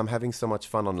it because I'm having so much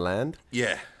fun on land.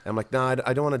 Yeah. I'm like, nah,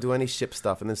 I don't want to do any ship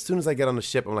stuff. And then as soon as I get on the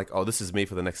ship, I'm like, oh, this is me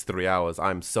for the next 3 hours.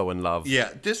 I'm so in love. Yeah,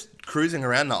 just cruising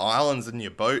around the islands in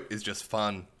your boat is just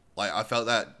fun. Like, I felt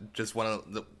that just one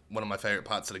of my favorite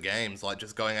parts of the games, like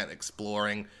just going out and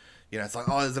exploring. You know, it's like,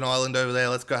 oh, there's an island over there.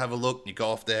 Let's go have a look. You go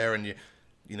off there and you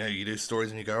do stories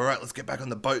and you go, all right, let's get back on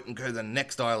the boat and go to the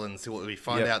next island and see what we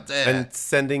find out there. And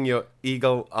sending your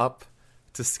eagle up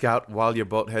to scout while your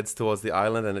boat heads towards the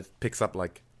island, and it picks up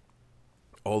like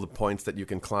all the points that you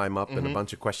can climb up and a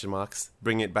bunch of question marks.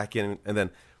 Bring it back in, and then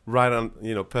right on,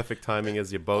 perfect timing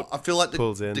as your boat I feel like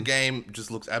pulls in. the game just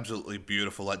looks absolutely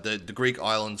beautiful. Like the Greek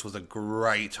islands was a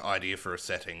great idea for a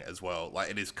setting as well. Like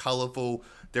it is colorful.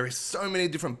 There is so many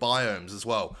different biomes as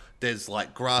well. There's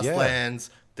like grasslands,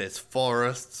 there's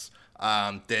forests,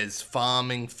 there's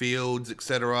farming fields,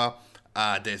 etc.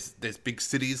 There's big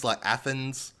cities like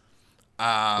Athens.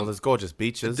 Well, there's gorgeous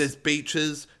beaches. There's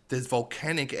beaches. There's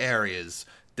volcanic areas.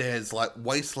 There's like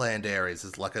wasteland areas.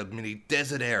 There's like a mini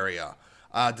desert area.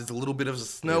 There's a little bit of a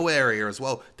snow area as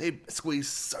well. They squeeze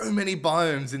so many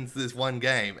biomes into this one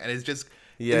game, and it's just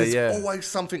there's always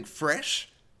something fresh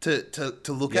to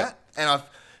look at.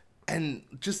 And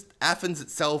just Athens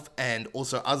itself, and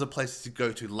also other places you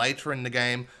go to later in the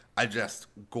game, are just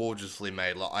gorgeously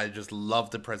made. Like I just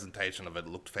love the presentation of it. It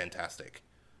looked fantastic.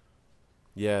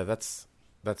 Yeah, that's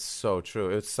so true.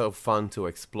 It's so fun to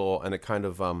explore, and it kind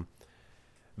of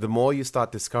the more you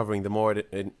start discovering, the more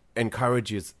it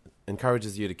encourages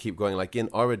you to keep going. Like in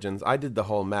Origins, I did the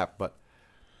whole map, but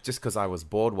just because I was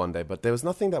bored one day. But there was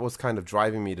nothing that was kind of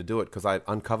driving me to do it, because I'd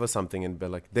uncover something and be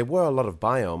like, there were a lot of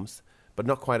biomes, but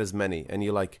not quite as many. And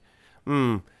you're like,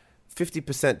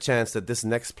 50% chance that this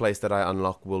next place that I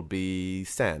unlock will be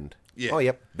sand. Yeah. Oh,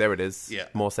 yep, there it is. Yeah.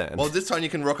 More sand. Well, this time you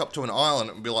can rock up to an island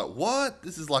and be like, what?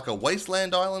 This is like a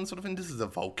wasteland island sort of thing? This is a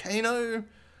volcano?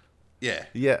 Yeah.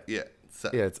 Yeah. Yeah. So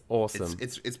yeah, it's awesome.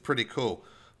 It's pretty cool.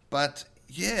 But,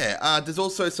 yeah, there's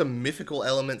also some mythical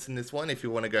elements in this one, if you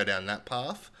want to go down that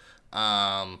path.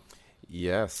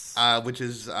 Yes. Which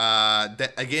is,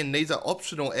 again, these are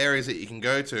optional areas that you can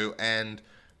go to, and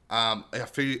I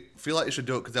feel like you should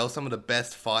do it because they were some of the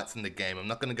best fights in the game. I'm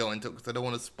not going to go into it because I don't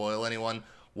want to spoil anyone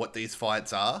what these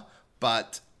fights are,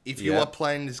 but if you are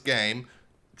playing this game,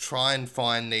 try and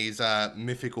find these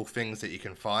mythical things that you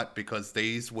can fight, because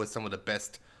these were some of the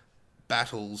best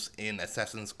battles in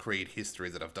Assassin's Creed history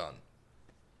that I've done.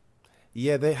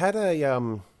 Yeah, they had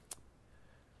a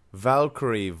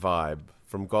Valkyrie vibe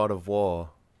from God of War.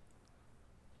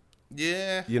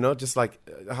 Yeah. Just like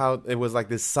how it was like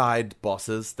these side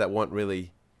bosses that weren't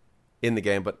really in the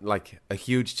game, but like a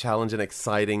huge challenge and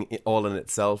exciting all in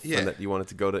itself, and that you wanted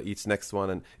to go to each next one.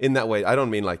 And in that way, I don't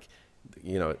mean like,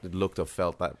 it looked or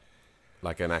felt that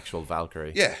like an actual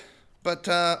Valkyrie. Yeah. But,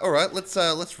 all right,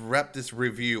 let's wrap this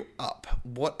review up.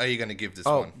 What are you going to give this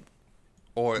one?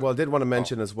 Well, I did want to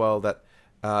mention as well that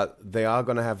they are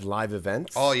going to have live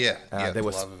events. Oh, yeah. They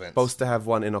were supposed to have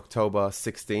one in October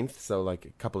 16th, so like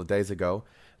a couple of days ago,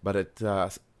 but it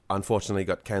unfortunately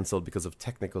got cancelled because of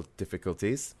technical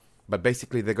difficulties. But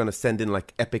basically, they're going to send in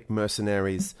like epic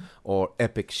mercenaries or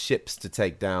epic ships to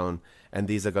take down, and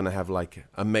these are going to have like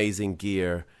amazing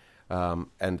gear.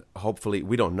 And hopefully,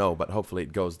 we don't know, but hopefully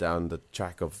it goes down the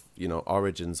track of,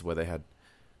 Origins, where they had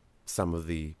some of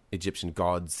the Egyptian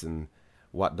gods and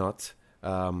whatnot.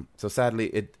 So sadly,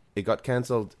 it got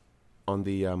cancelled on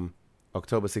the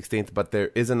October 16th, but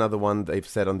there is another one they've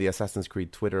said on the Assassin's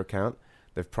Creed Twitter account.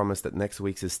 They've promised that next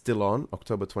week's is still on,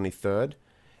 October 23rd,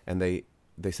 and they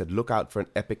said look out for an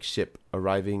epic ship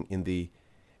arriving in the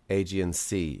Aegean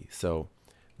Sea. So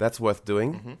that's worth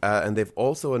doing. Mm-hmm. And they've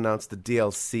also announced the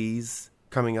DLCs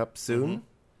coming up soon,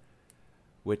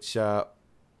 which I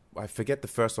forget the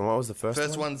first one. What was the first one?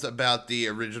 First one's about the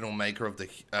original maker of the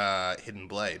Hidden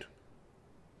Blade.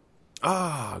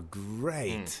 Ah,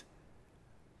 great.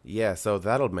 Yeah, so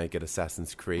that'll make it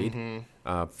Assassin's Creed.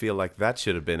 Mm-hmm. Feel like that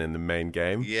should have been in the main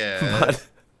game. Yeah.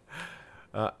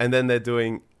 But, and then they're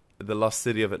doing the Lost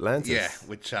City of Atlantis. Yeah,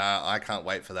 which I can't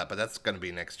wait for that, but that's going to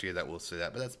be next year that we'll see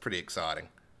that, but that's pretty exciting.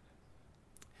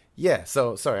 Yeah,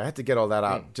 so, sorry, I had to get all that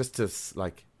out just to,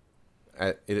 like,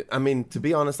 I mean, to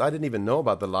be honest, I didn't even know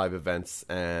about the live events,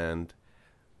 and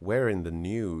we're in the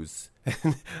news.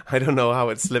 I don't know how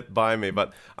it slipped by me,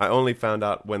 but I only found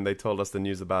out when they told us the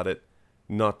news about it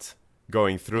not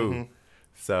going through. Mm-hmm.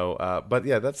 So, but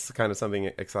yeah, that's kind of something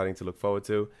exciting to look forward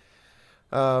to.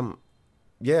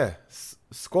 Yeah,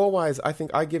 score-wise, I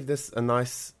think I give this a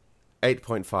nice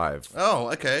 8.5.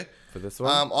 Oh, okay. For this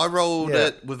one? I rolled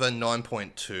it with a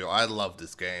 9.2. I love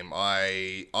this game.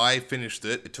 I finished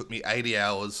it. It took me 80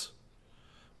 hours,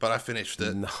 but I finished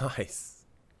it. Nice.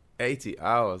 80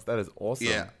 hours. That is awesome.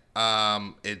 Yeah.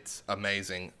 It's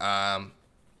amazing.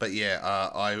 But yeah,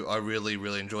 I really,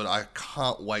 really enjoyed it. I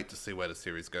can't wait to see where the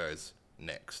series goes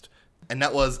next. And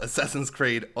that was Assassin's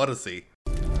Creed Odyssey.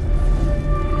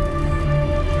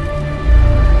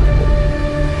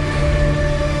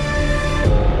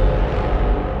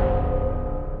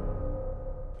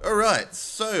 Alright,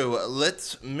 so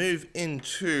let's move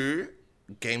into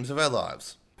Games of Our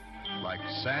Lives. Like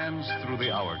sands through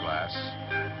the hourglass,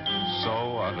 so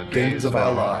are the Games of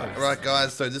our lives. Alright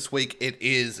guys, so this week it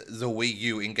is the Wii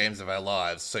U in Games of Our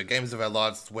Lives. So Games of Our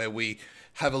Lives is where we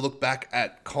have a look back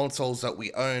at consoles that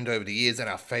we owned over the years and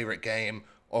our favourite game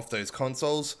off those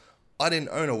consoles. I didn't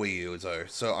own a Wii U though,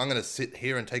 so I'm going to sit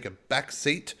here and take a back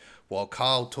seat while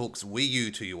Carl talks Wii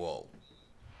U to you all.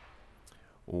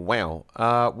 Wow.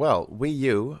 Well, Wii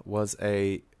U was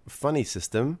a funny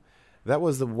system. That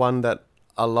was the one that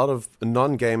a lot of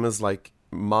non-gamers like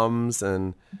mums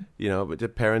and,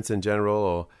 but parents in general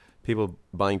or people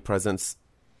buying presents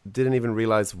didn't even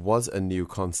realize was a new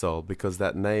console because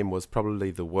that name was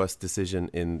probably the worst decision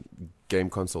in game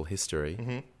console history.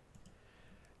 Mm-hmm.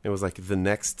 It was like the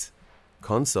next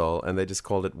console and they just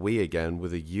called it Wii again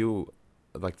with a U,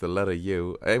 like the letter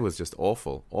U. It was just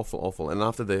awful. And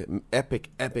after the epic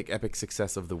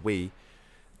success of the Wii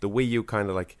U kind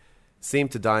of like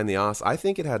seemed to die in the ass. I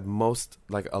think it had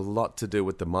a lot to do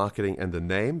with the marketing and the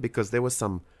name because there were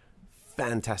some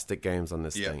fantastic games on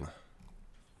this thing.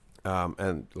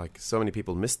 And like so many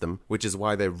people missed them, which is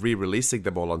why they're re-releasing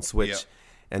them all on Switch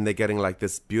and they're getting like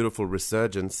this beautiful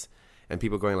resurgence and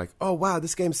people going like, oh wow,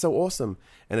 this game's so awesome.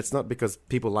 And it's not because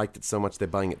people liked it so much they're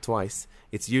buying it twice.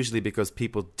 It's usually because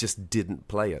people just didn't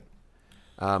play it.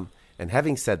 And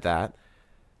having said that,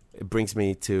 it brings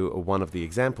me to one of the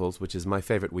examples, which is my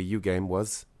favorite Wii U game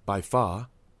was, by far,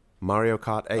 Mario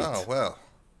Kart 8. Oh, wow.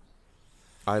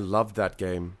 I loved that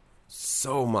game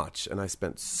so much, and I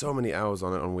spent so many hours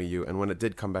on it on Wii U, and when it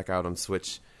did come back out on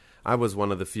Switch, I was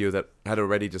one of the few that had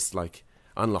already just, like,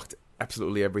 unlocked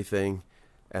absolutely everything,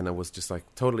 and I was just, like,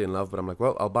 totally in love, but I'm like,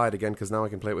 well, I'll buy it again, because now I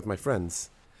can play it with my friends.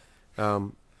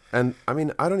 And, I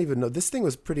mean, I don't even know. This thing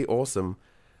was pretty awesome.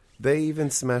 They even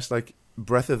smashed, like,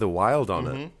 Breath of the Wild on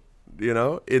it.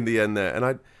 In the end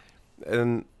there.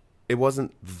 And it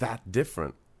wasn't that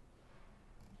different,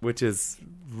 which is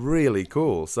really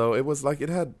cool. So it was like it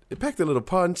packed a little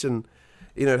punch and,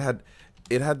 it had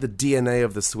the DNA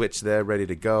of the Switch there ready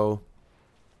to go.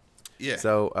 Yeah.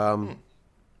 So,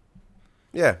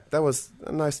 yeah, that was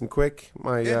nice and quick.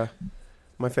 My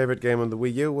favorite game on the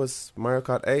Wii U was Mario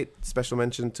Kart 8. Special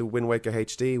mention to Wind Waker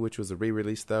HD, which was a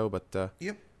re-release though, but,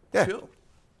 yeah. Sure.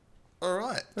 All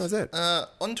right. That was it.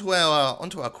 Onto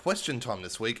our question time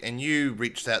this week, and you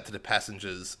reached out to the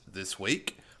passengers this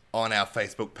week on our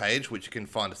Facebook page, which you can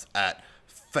find us at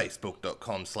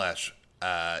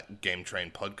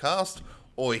facebook.com/GameTrainPodcast,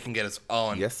 or you can get us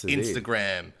on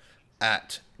Instagram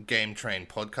at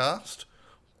GameTrainPodcast,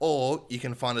 or you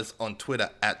can find us on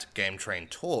Twitter at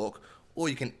GameTrainTalk, or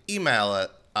you can email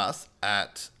us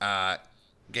at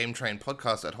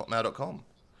GameTrainPodcast@hotmail.com.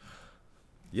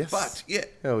 Yes. But, yeah.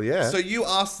 Hell yeah. So you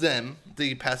asked them,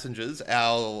 the passengers,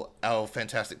 our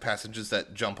fantastic passengers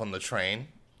that jump on the train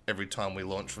every time we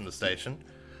launch from the station.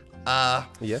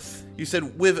 Yes. You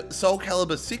said, with Soul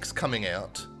Calibur 6 coming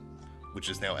out, which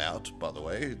is now out, by the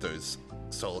way, those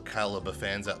Soul Calibur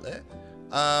fans out there,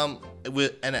 and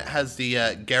it has the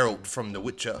Geralt from The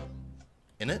Witcher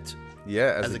in it.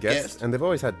 Yeah, as a guest. And they've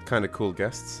always had kind of cool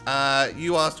guests.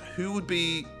 You asked who would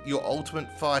be your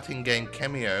ultimate fighting game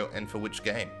cameo and for which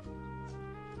game?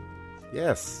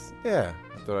 Yes. Yeah.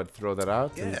 I thought I'd throw that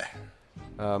out. Yeah.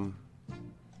 And,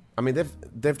 I mean, they've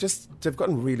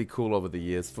gotten really cool over the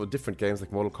years for different games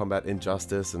like Mortal Kombat,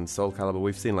 Injustice, and Soul Calibur.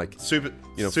 We've seen like Super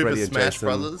Freddy Smash and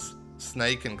Brothers,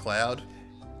 Snake and Cloud.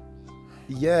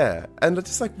 Yeah, and it's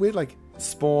just like weird, like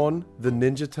Spawn, the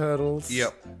Ninja Turtles.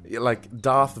 Yep. Like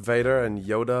Darth Vader and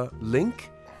Yoda. Link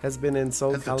has been in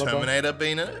Soul Has Calibur. the Terminator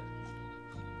been in it?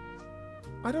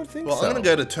 I don't think Well, so. I'm going to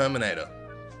go to Terminator.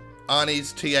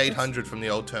 Arnie's T-800 from the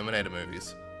old Terminator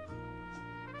movies.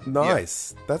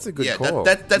 Nice. Yeah. That's a good call.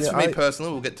 That's for me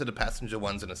personally. We'll get to the passenger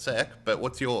ones in a sec. But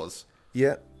what's yours?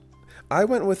 Yeah. I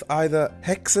went with either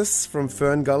Hexus from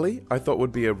Fern Gully. I thought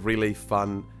would be a really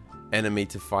fun enemy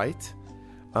to fight.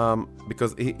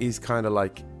 Because he's kind of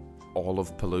like all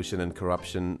of pollution and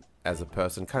corruption as a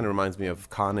person. Kind of reminds me of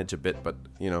Carnage a bit, but,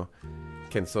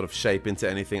 can sort of shape into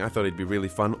anything. I thought he'd be really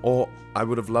fun. Or I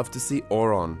would have loved to see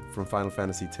Auron from Final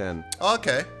Fantasy X.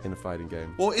 Okay. In a fighting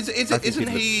game. Well, isn't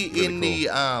he really in the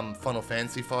Final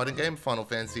Fantasy fighting game? Final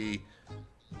Fantasy...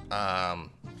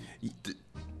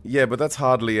 Yeah, but that's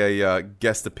hardly a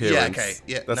guest appearance. Yeah, okay.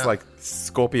 Yeah, that's like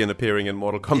Scorpion appearing in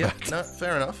Mortal Kombat. Yeah, no,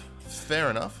 fair enough. Fair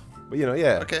enough. But,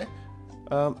 yeah. Okay.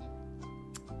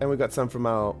 And we got some from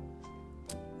our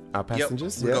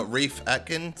passengers. Yep. We got Reef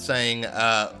Atkin saying,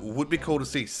 would be cool to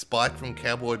see Spike from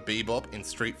Cowboy Bebop in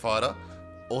Street Fighter.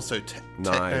 Also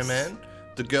Techno Man.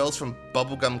 The girls from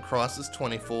Bubblegum Crisis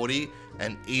 2040.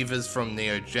 And Eva's from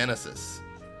Neo Genesis.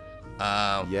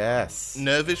 Yes.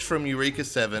 Nervish from Eureka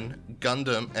 7.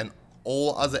 Gundam. And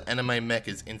all other anime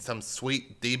mechas in some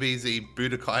sweet DBZ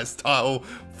Budokai style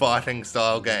fighting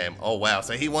style game. Oh wow!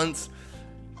 So he wants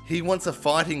a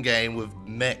fighting game with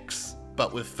mechs,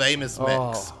 but with famous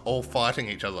mechs all fighting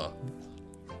each other.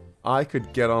 I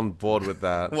could get on board with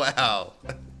that. Wow.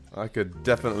 I could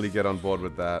definitely get on board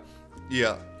with that.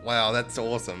 Yeah. Wow, that's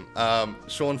awesome.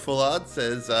 Sean Fullard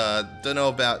says, don't know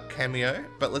about Cameo,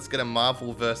 but let's get a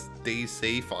Marvel vs.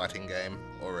 DC fighting game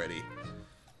already.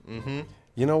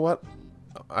 You know what?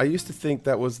 I used to think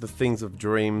that was the things of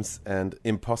dreams and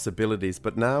impossibilities,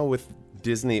 but now with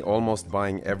Disney almost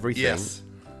buying everything, Yes.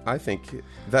 I think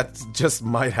that just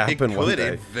might happen one day.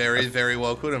 It very, very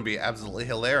well could and be absolutely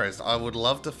hilarious. I would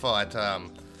love to fight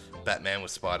Batman with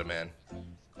Spider-Man.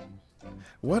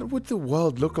 What would the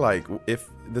world look like if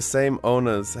the same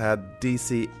owners had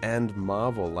DC and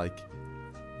Marvel? Like,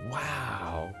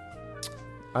 wow.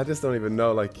 I just don't even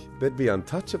know. Like, they'd be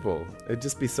untouchable. It'd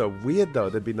just be so weird, though.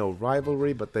 There'd be no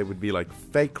rivalry, but they would be like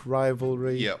fake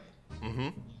rivalry. Yep.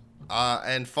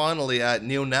 And finally,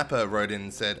 Neil Napper wrote in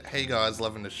and said, "Hey guys,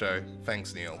 loving the show.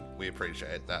 Thanks, Neil. We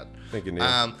appreciate that. Thank you, Neil.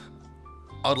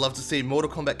 I'd love to see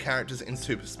Mortal Kombat characters in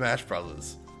Super Smash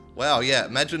Brothers. Wow, yeah.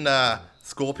 Imagine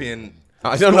Scorpion.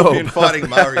 I don't know Scorpion about fighting that.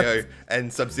 Mario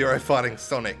and Sub-Zero fighting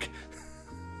Sonic.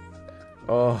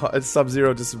 Oh, it's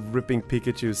Sub-Zero just ripping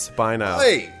Pikachu's spine out.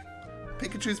 Hey,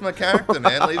 Pikachu's my character,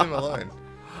 man. Leave him alone.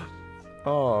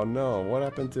 Oh, no. What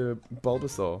happened to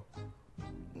Bulbasaur?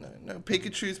 No,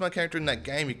 Pikachu's my character in that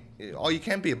game. You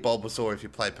can be a Bulbasaur if you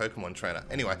play Pokemon Trainer.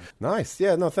 Anyway, Nice.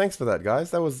 Yeah, no, thanks for that, guys.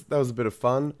 That was a bit of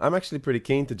fun. I'm actually pretty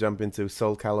keen to jump into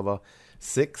Soul Calibur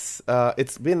 6.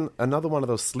 It's been another one of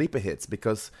those sleeper hits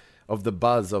because of the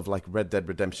buzz of like Red Dead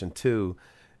Redemption 2,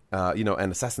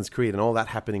 and Assassin's Creed and all that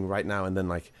happening right now. And then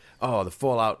like, the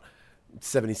Fallout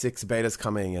 76 beta's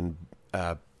coming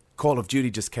and Call of Duty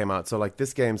just came out. So like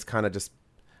this game's kind of just,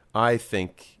 I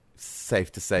think,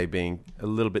 safe to say, being a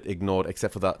little bit ignored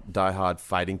except for the diehard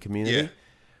fighting community. Yeah.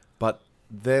 But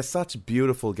they're such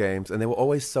beautiful games, and they were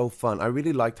always so fun. I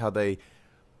really liked how they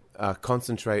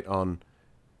concentrate on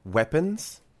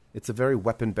weapons. It's a very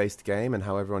weapon-based game, and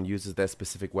how everyone uses their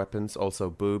specific weapons. Also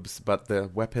boobs, but the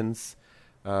weapons,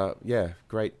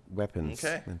 great weapons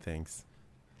and things.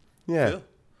 Yeah. Cool.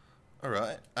 All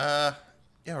right.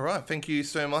 All right. Thank you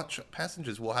so much,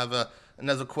 passengers. We'll have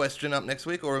another question up next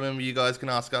week, or remember, you guys can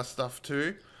ask us stuff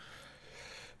too.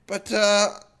 But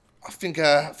I think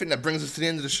that brings us to the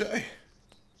end of the show.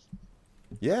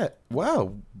 Yeah.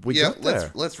 Wow. We got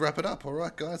there. Let's wrap it up. All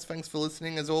right, guys. Thanks for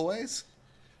listening as always.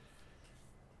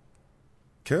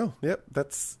 Cool. Yep.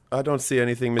 I don't see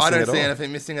anything missing at all. I don't see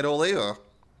anything missing at all either.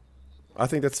 I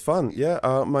think that's fun. Yeah.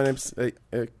 My name's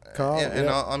Carl. And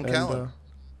I'm Callan.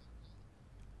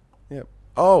 Yep.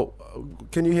 Oh,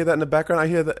 can you hear that in the background? I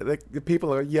hear that the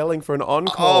people are yelling for an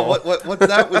encore. Oh, what's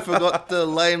that? We forgot the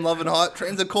lame love and hype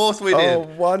trains. Of course we did. Oh,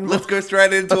 one more. Let's go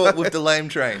straight into it with the lame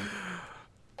train.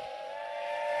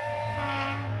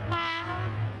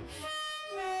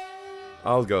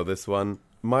 I'll go this one.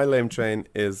 My lame train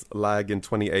is lag in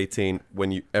 2018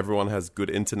 when everyone has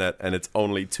good internet and it's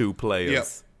only 2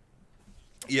 players.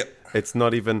 Yep. It's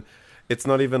not even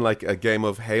like a game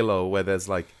of Halo where there's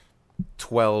like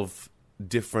 12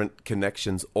 different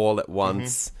connections all at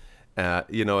once,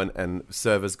 and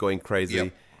servers going crazy.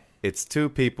 Yep. It's 2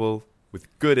 people with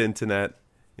good internet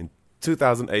in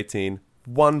 2018,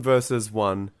 1 versus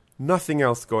 1, nothing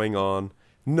else going on,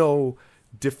 no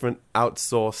different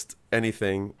outsourced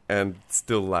anything, and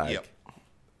still lag. Yep.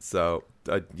 So,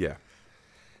 yeah.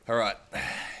 All right.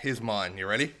 Here's mine. You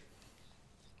ready?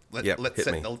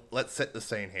 Hit me. Let's set the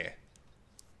scene here.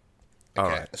 All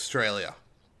Okay, right. Australia.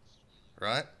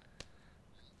 Right?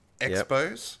 Yep.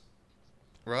 Expos.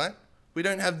 Right? We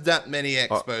don't have that many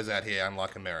expos out here,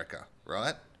 unlike America.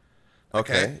 Right?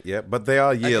 Okay, yeah, but they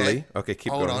are yearly. Okay,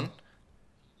 keep Hold going. on.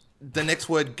 The next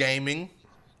word, gaming.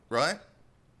 Right?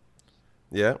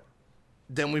 Yeah,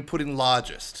 Then we put in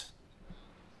largest.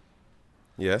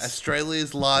 yes.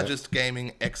 Australia's largest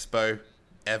gaming expo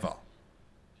ever.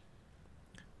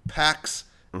 PAX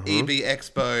EB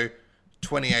Expo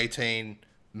 2018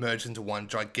 merged into one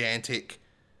gigantic,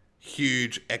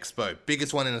 huge expo.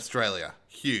 Biggest one in Australia.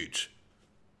 Huge.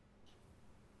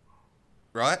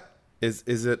 Right? Is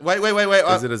it... Wait.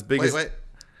 Is it as big as... Wait.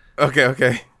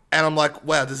 Okay. And I'm like,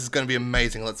 wow, this is going to be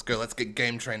amazing. Let's go. Let's get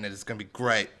Game Train there. It's going to be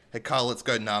great. Hey, Carl, let's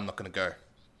go. No, I'm not going to go.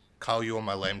 Carl, you on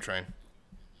my lame train.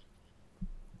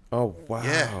 Oh, wow.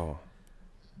 Yeah.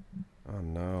 Oh,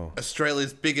 no.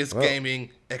 Australia's biggest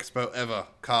gaming expo ever.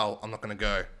 Carl, I'm not going to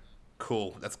go.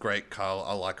 Cool. That's great, Carl.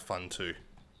 I like fun too.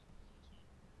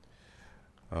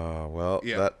 Oh, well,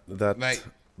 Yeah. that Mate.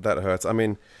 hurts. I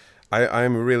mean,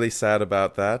 I'm really sad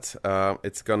about that.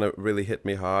 It's gonna really hit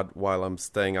me hard while I'm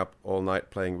staying up all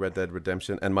night playing Red Dead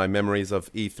Redemption, and my memories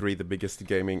of E3, the biggest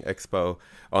gaming expo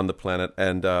on the planet,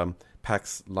 and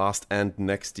PAX last and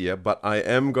next year. But I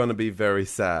am gonna be very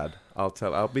sad.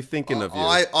 I'll be thinking of you.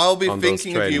 I'll be on those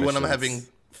thinking of train you when I'm missions. having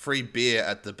free beer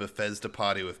at the Bethesda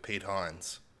party with Pete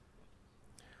Hines.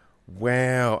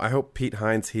 Wow, I hope Pete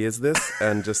Hines hears this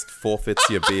and just forfeits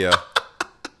your beer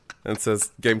and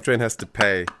says Game Train has to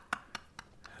pay.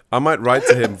 I might write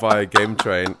to him via Game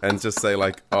Train and just say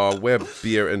like, "Oh, we're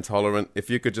beer intolerant. If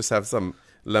you could just have some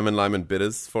lemon, lime, and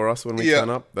bitters for us when we turn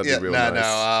up, that'd be real nice."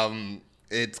 No,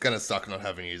 it's gonna suck not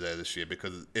having you there this year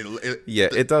because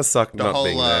it does suck not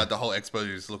being there. The whole expo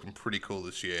is looking pretty cool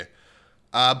this year.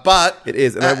 But it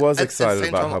is, and I was at the excited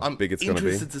same about time, how big it's going to be.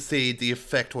 I'm interested to see the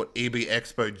effect what EB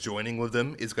Expo joining with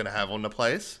them is going to have on the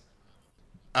place.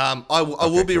 I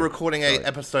will be recording a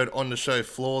episode on the show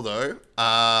floor though,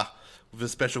 with a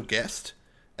special guest,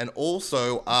 and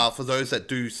also for those that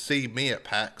do see me at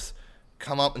PAX,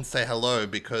 come up and say hello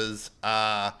because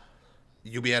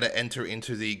you'll be able to enter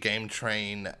into the Game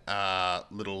Train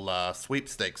little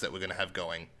sweepstakes that we're going to have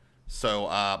going. So,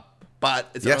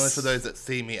 but it's only for those that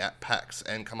see me at PAX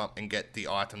and come up and get the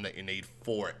item that you need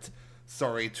for it.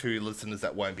 Sorry to listeners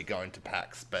that won't be going to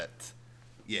PAX, but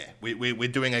yeah, we're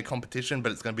doing a competition,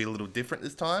 but it's going to be a little different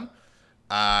this time.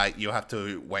 You'll have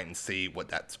to wait and see what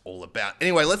that's all about.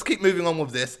 Anyway, let's keep moving on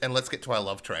with this, and let's get to our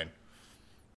love train.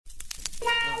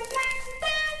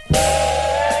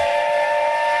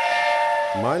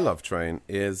 My love train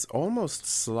is almost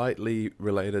slightly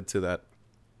related to that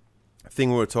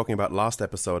thing we were talking about last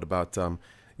episode about,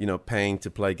 paying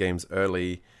to play games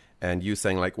early, and you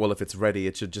saying like, well, if it's ready,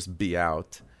 it should just be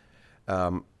out.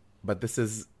 But this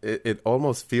is, it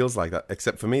almost feels like that,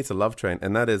 except for me, it's a love train,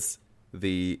 and that is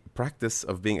the practice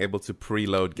of being able to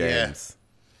preload games.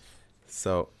 Yeah.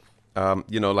 So,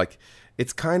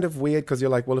 it's kind of weird because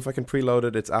you're like, well, if I can preload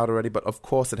it, it's out already. But of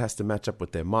course, it has to match up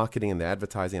with their marketing and their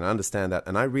advertising, and I understand that.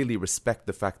 And I really respect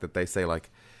the fact that they say like,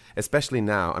 especially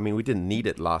now, I mean, we didn't need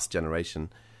it last generation,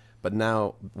 but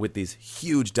now with these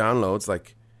huge downloads,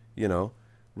 like,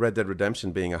 Red Dead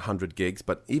Redemption being 100 gigs,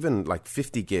 but even like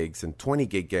 50 gigs and 20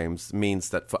 gig games means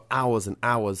that for hours and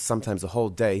hours, sometimes a whole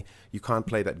day, you can't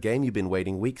play that game you've been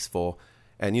waiting weeks for.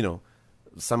 And,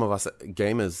 some of us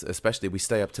gamers, especially, we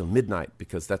stay up till midnight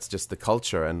because that's just the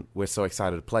culture and we're so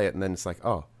excited to play it. And then it's like,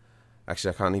 oh,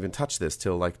 actually, I can't even touch this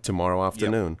till like tomorrow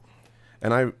afternoon.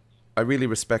 Yep. And I really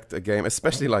respect a game,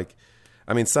 especially like,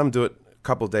 I mean, some do it a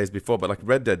couple of days before, but like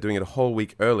Red Dead doing it a whole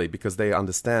week early because they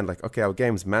understand like, okay, our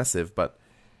game's massive, but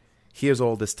here's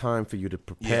all this time for you to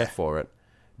prepare for it.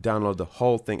 Download the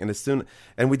whole thing.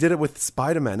 And we did it with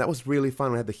Spider-Man. That was really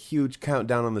fun. We had the huge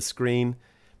countdown on the screen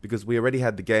because we already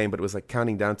had the game, but it was like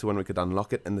counting down to when we could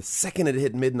unlock it. And the second it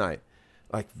hit midnight,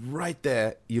 like right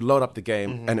there, you load up the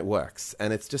game and it works.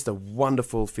 And it's just a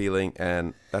wonderful feeling.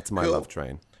 And that's my love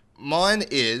train. Mine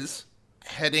is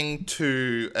heading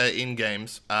to in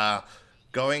games,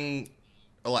 going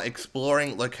like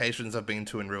exploring locations I've been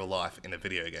to in real life in a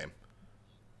video game.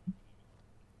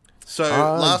 So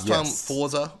last time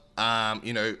Forza,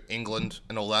 England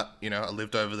and all that, I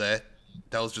lived over there.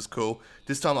 That was just cool.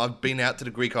 This time I've been out to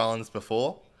the Greek islands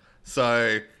before.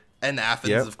 So, and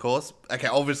Athens, of course. Okay,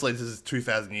 obviously this is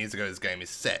 2,000 years ago this game is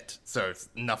set. So it's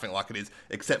nothing like it is,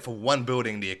 except for one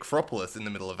building, the Acropolis in the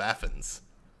middle of Athens.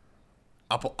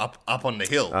 Up on the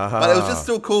hill. But it was just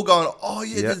still cool going, oh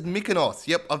yeah, there's Mykonos.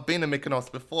 Yep, I've been to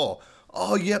Mykonos before.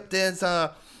 Oh, yep, there's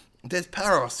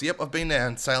Paros. Yep, I've been there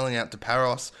and sailing out to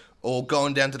Paros. Or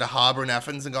going down to the harbour in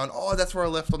Athens and going, oh, that's where I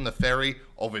left on the ferry.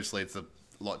 Obviously, it's a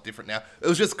lot different now. It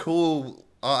was just cool.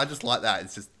 Oh, I just like that.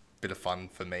 It's just a bit of fun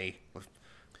for me.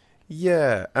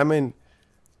 Yeah, I mean,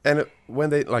 and when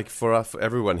they, like, for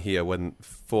everyone here, when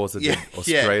Forza did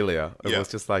Australia, it was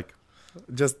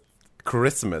just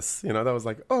Christmas. That was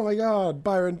like, oh my God,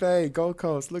 Byron Bay, Gold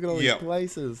Coast, look at all these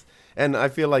places. And I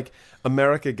feel like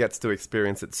America gets to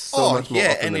experience it so much more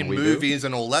often than we do. And in movies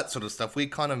and all that sort of stuff, we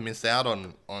kind of miss out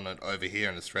on it over here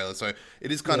in Australia. So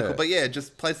it is kind of cool. But yeah,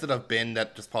 just places that I've been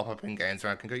that just pop up in games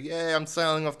where I can go, yeah, I'm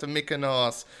sailing off to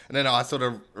Mykonos. And then I sort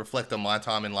of reflect on my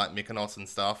time in like Mykonos and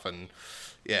stuff. And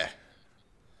yeah.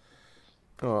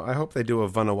 Oh, I hope they do a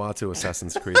Vanuatu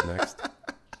Assassin's Creed next.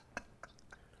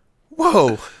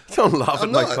 Whoa! Don't laugh at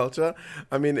my culture.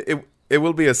 I mean, it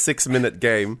will be a 6-minute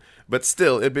game, but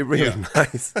still, it'd be really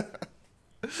nice.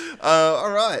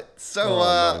 All right.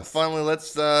 So finally,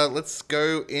 let's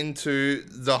go into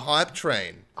the hype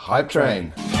train. Hype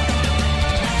train.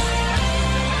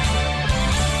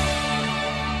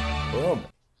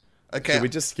 Okay. Should we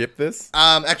just skip this?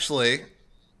 Actually,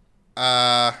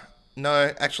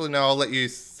 No, actually, no. I'll let you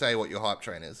say what your hype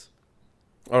train is.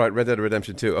 All right, Red Dead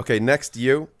Redemption 2. Okay, next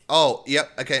you. Oh, yep.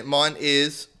 Okay, mine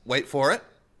is. Wait for it.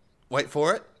 Wait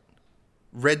for it.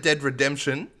 Red Dead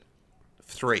Redemption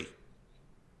 3.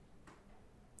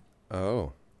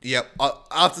 Oh. Yep.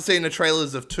 After seeing the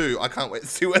trailers of 2, I can't wait to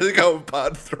see where they go with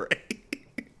part 3.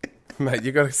 Mate,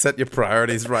 you got to set your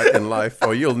priorities right in life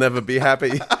or you'll never be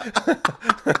happy.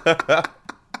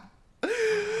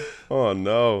 Oh,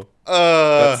 no.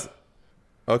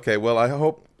 Okay, well, I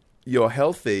hope you're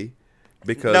healthy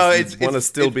because you want to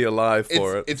still be alive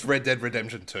for it. It's Red Dead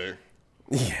Redemption 2.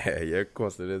 Yeah, of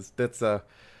course it is.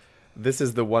 This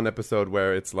is the one episode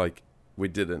where it's like we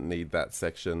didn't need that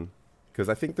section because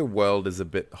I think the world is a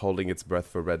bit holding its breath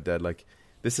for Red Dead. Like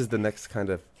this is the next kind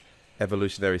of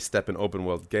evolutionary step in open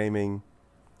world gaming.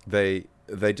 They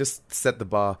just set the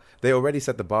bar. They already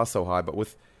set the bar so high, but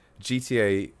with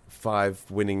GTA 5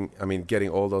 winning, I mean, getting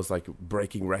all those like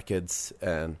breaking records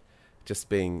and just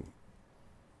being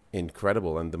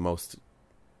incredible and the most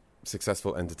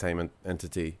successful entertainment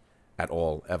entity at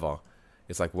all ever.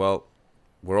 It's like, well,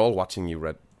 we're all watching you,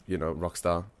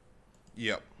 Rockstar.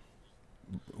 Yep.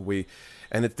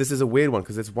 This is a weird one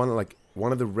because it's one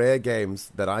of the rare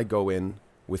games that I go in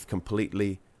with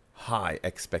completely high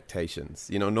expectations.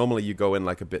 You know, normally you go in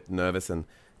like a bit nervous and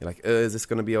you're like, is this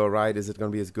going to be all right? Is it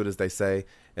going to be as good as they say?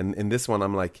 And in this one,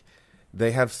 I'm like,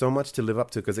 they have so much to live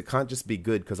up to because it can't just be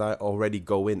good because I already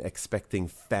go in expecting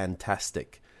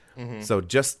fantastic. Mm-hmm. So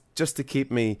just to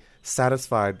keep me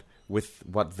satisfied with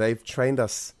what they've trained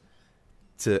us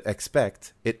to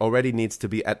expect, it already needs to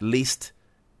be at least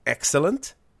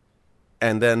excellent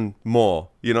and then more.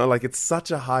 You know, like it's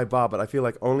such a high bar, but I feel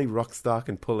like only Rockstar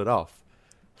can pull it off.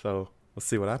 So we'll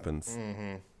see what happens.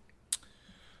 Mm-hmm.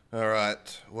 All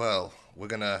right. Well, we're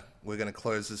gonna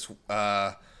close this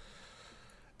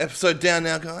episode down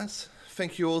now, guys.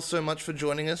 Thank you all so much for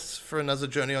joining us for another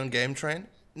journey on Game Train.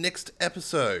 Next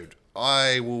episode,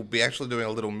 I will be actually doing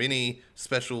a little mini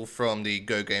special from the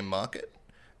Go Game Market,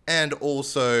 and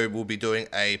also we'll be doing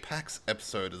a PAX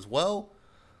episode as well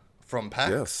from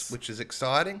PAX, which is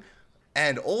exciting.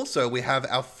 And also we have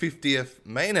our 50th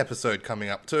main episode coming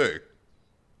up too.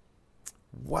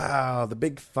 Wow, the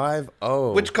big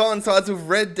 5-0. Which coincides with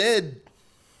Red Dead.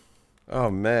 Oh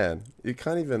man, you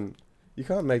can't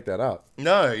make that up.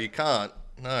 No, you can't.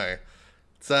 No.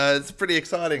 So it's pretty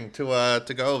exciting to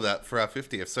go over that for our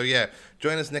 50th. So yeah,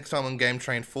 join us next time on Game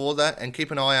Train for that, and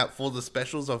keep an eye out for the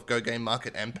specials of Go Game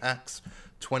Market and PAX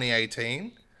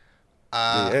 2018.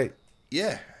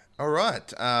 Yeah. All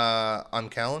right. I'm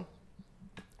Callan.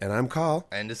 And I'm Carl.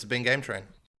 And this has been Game Train.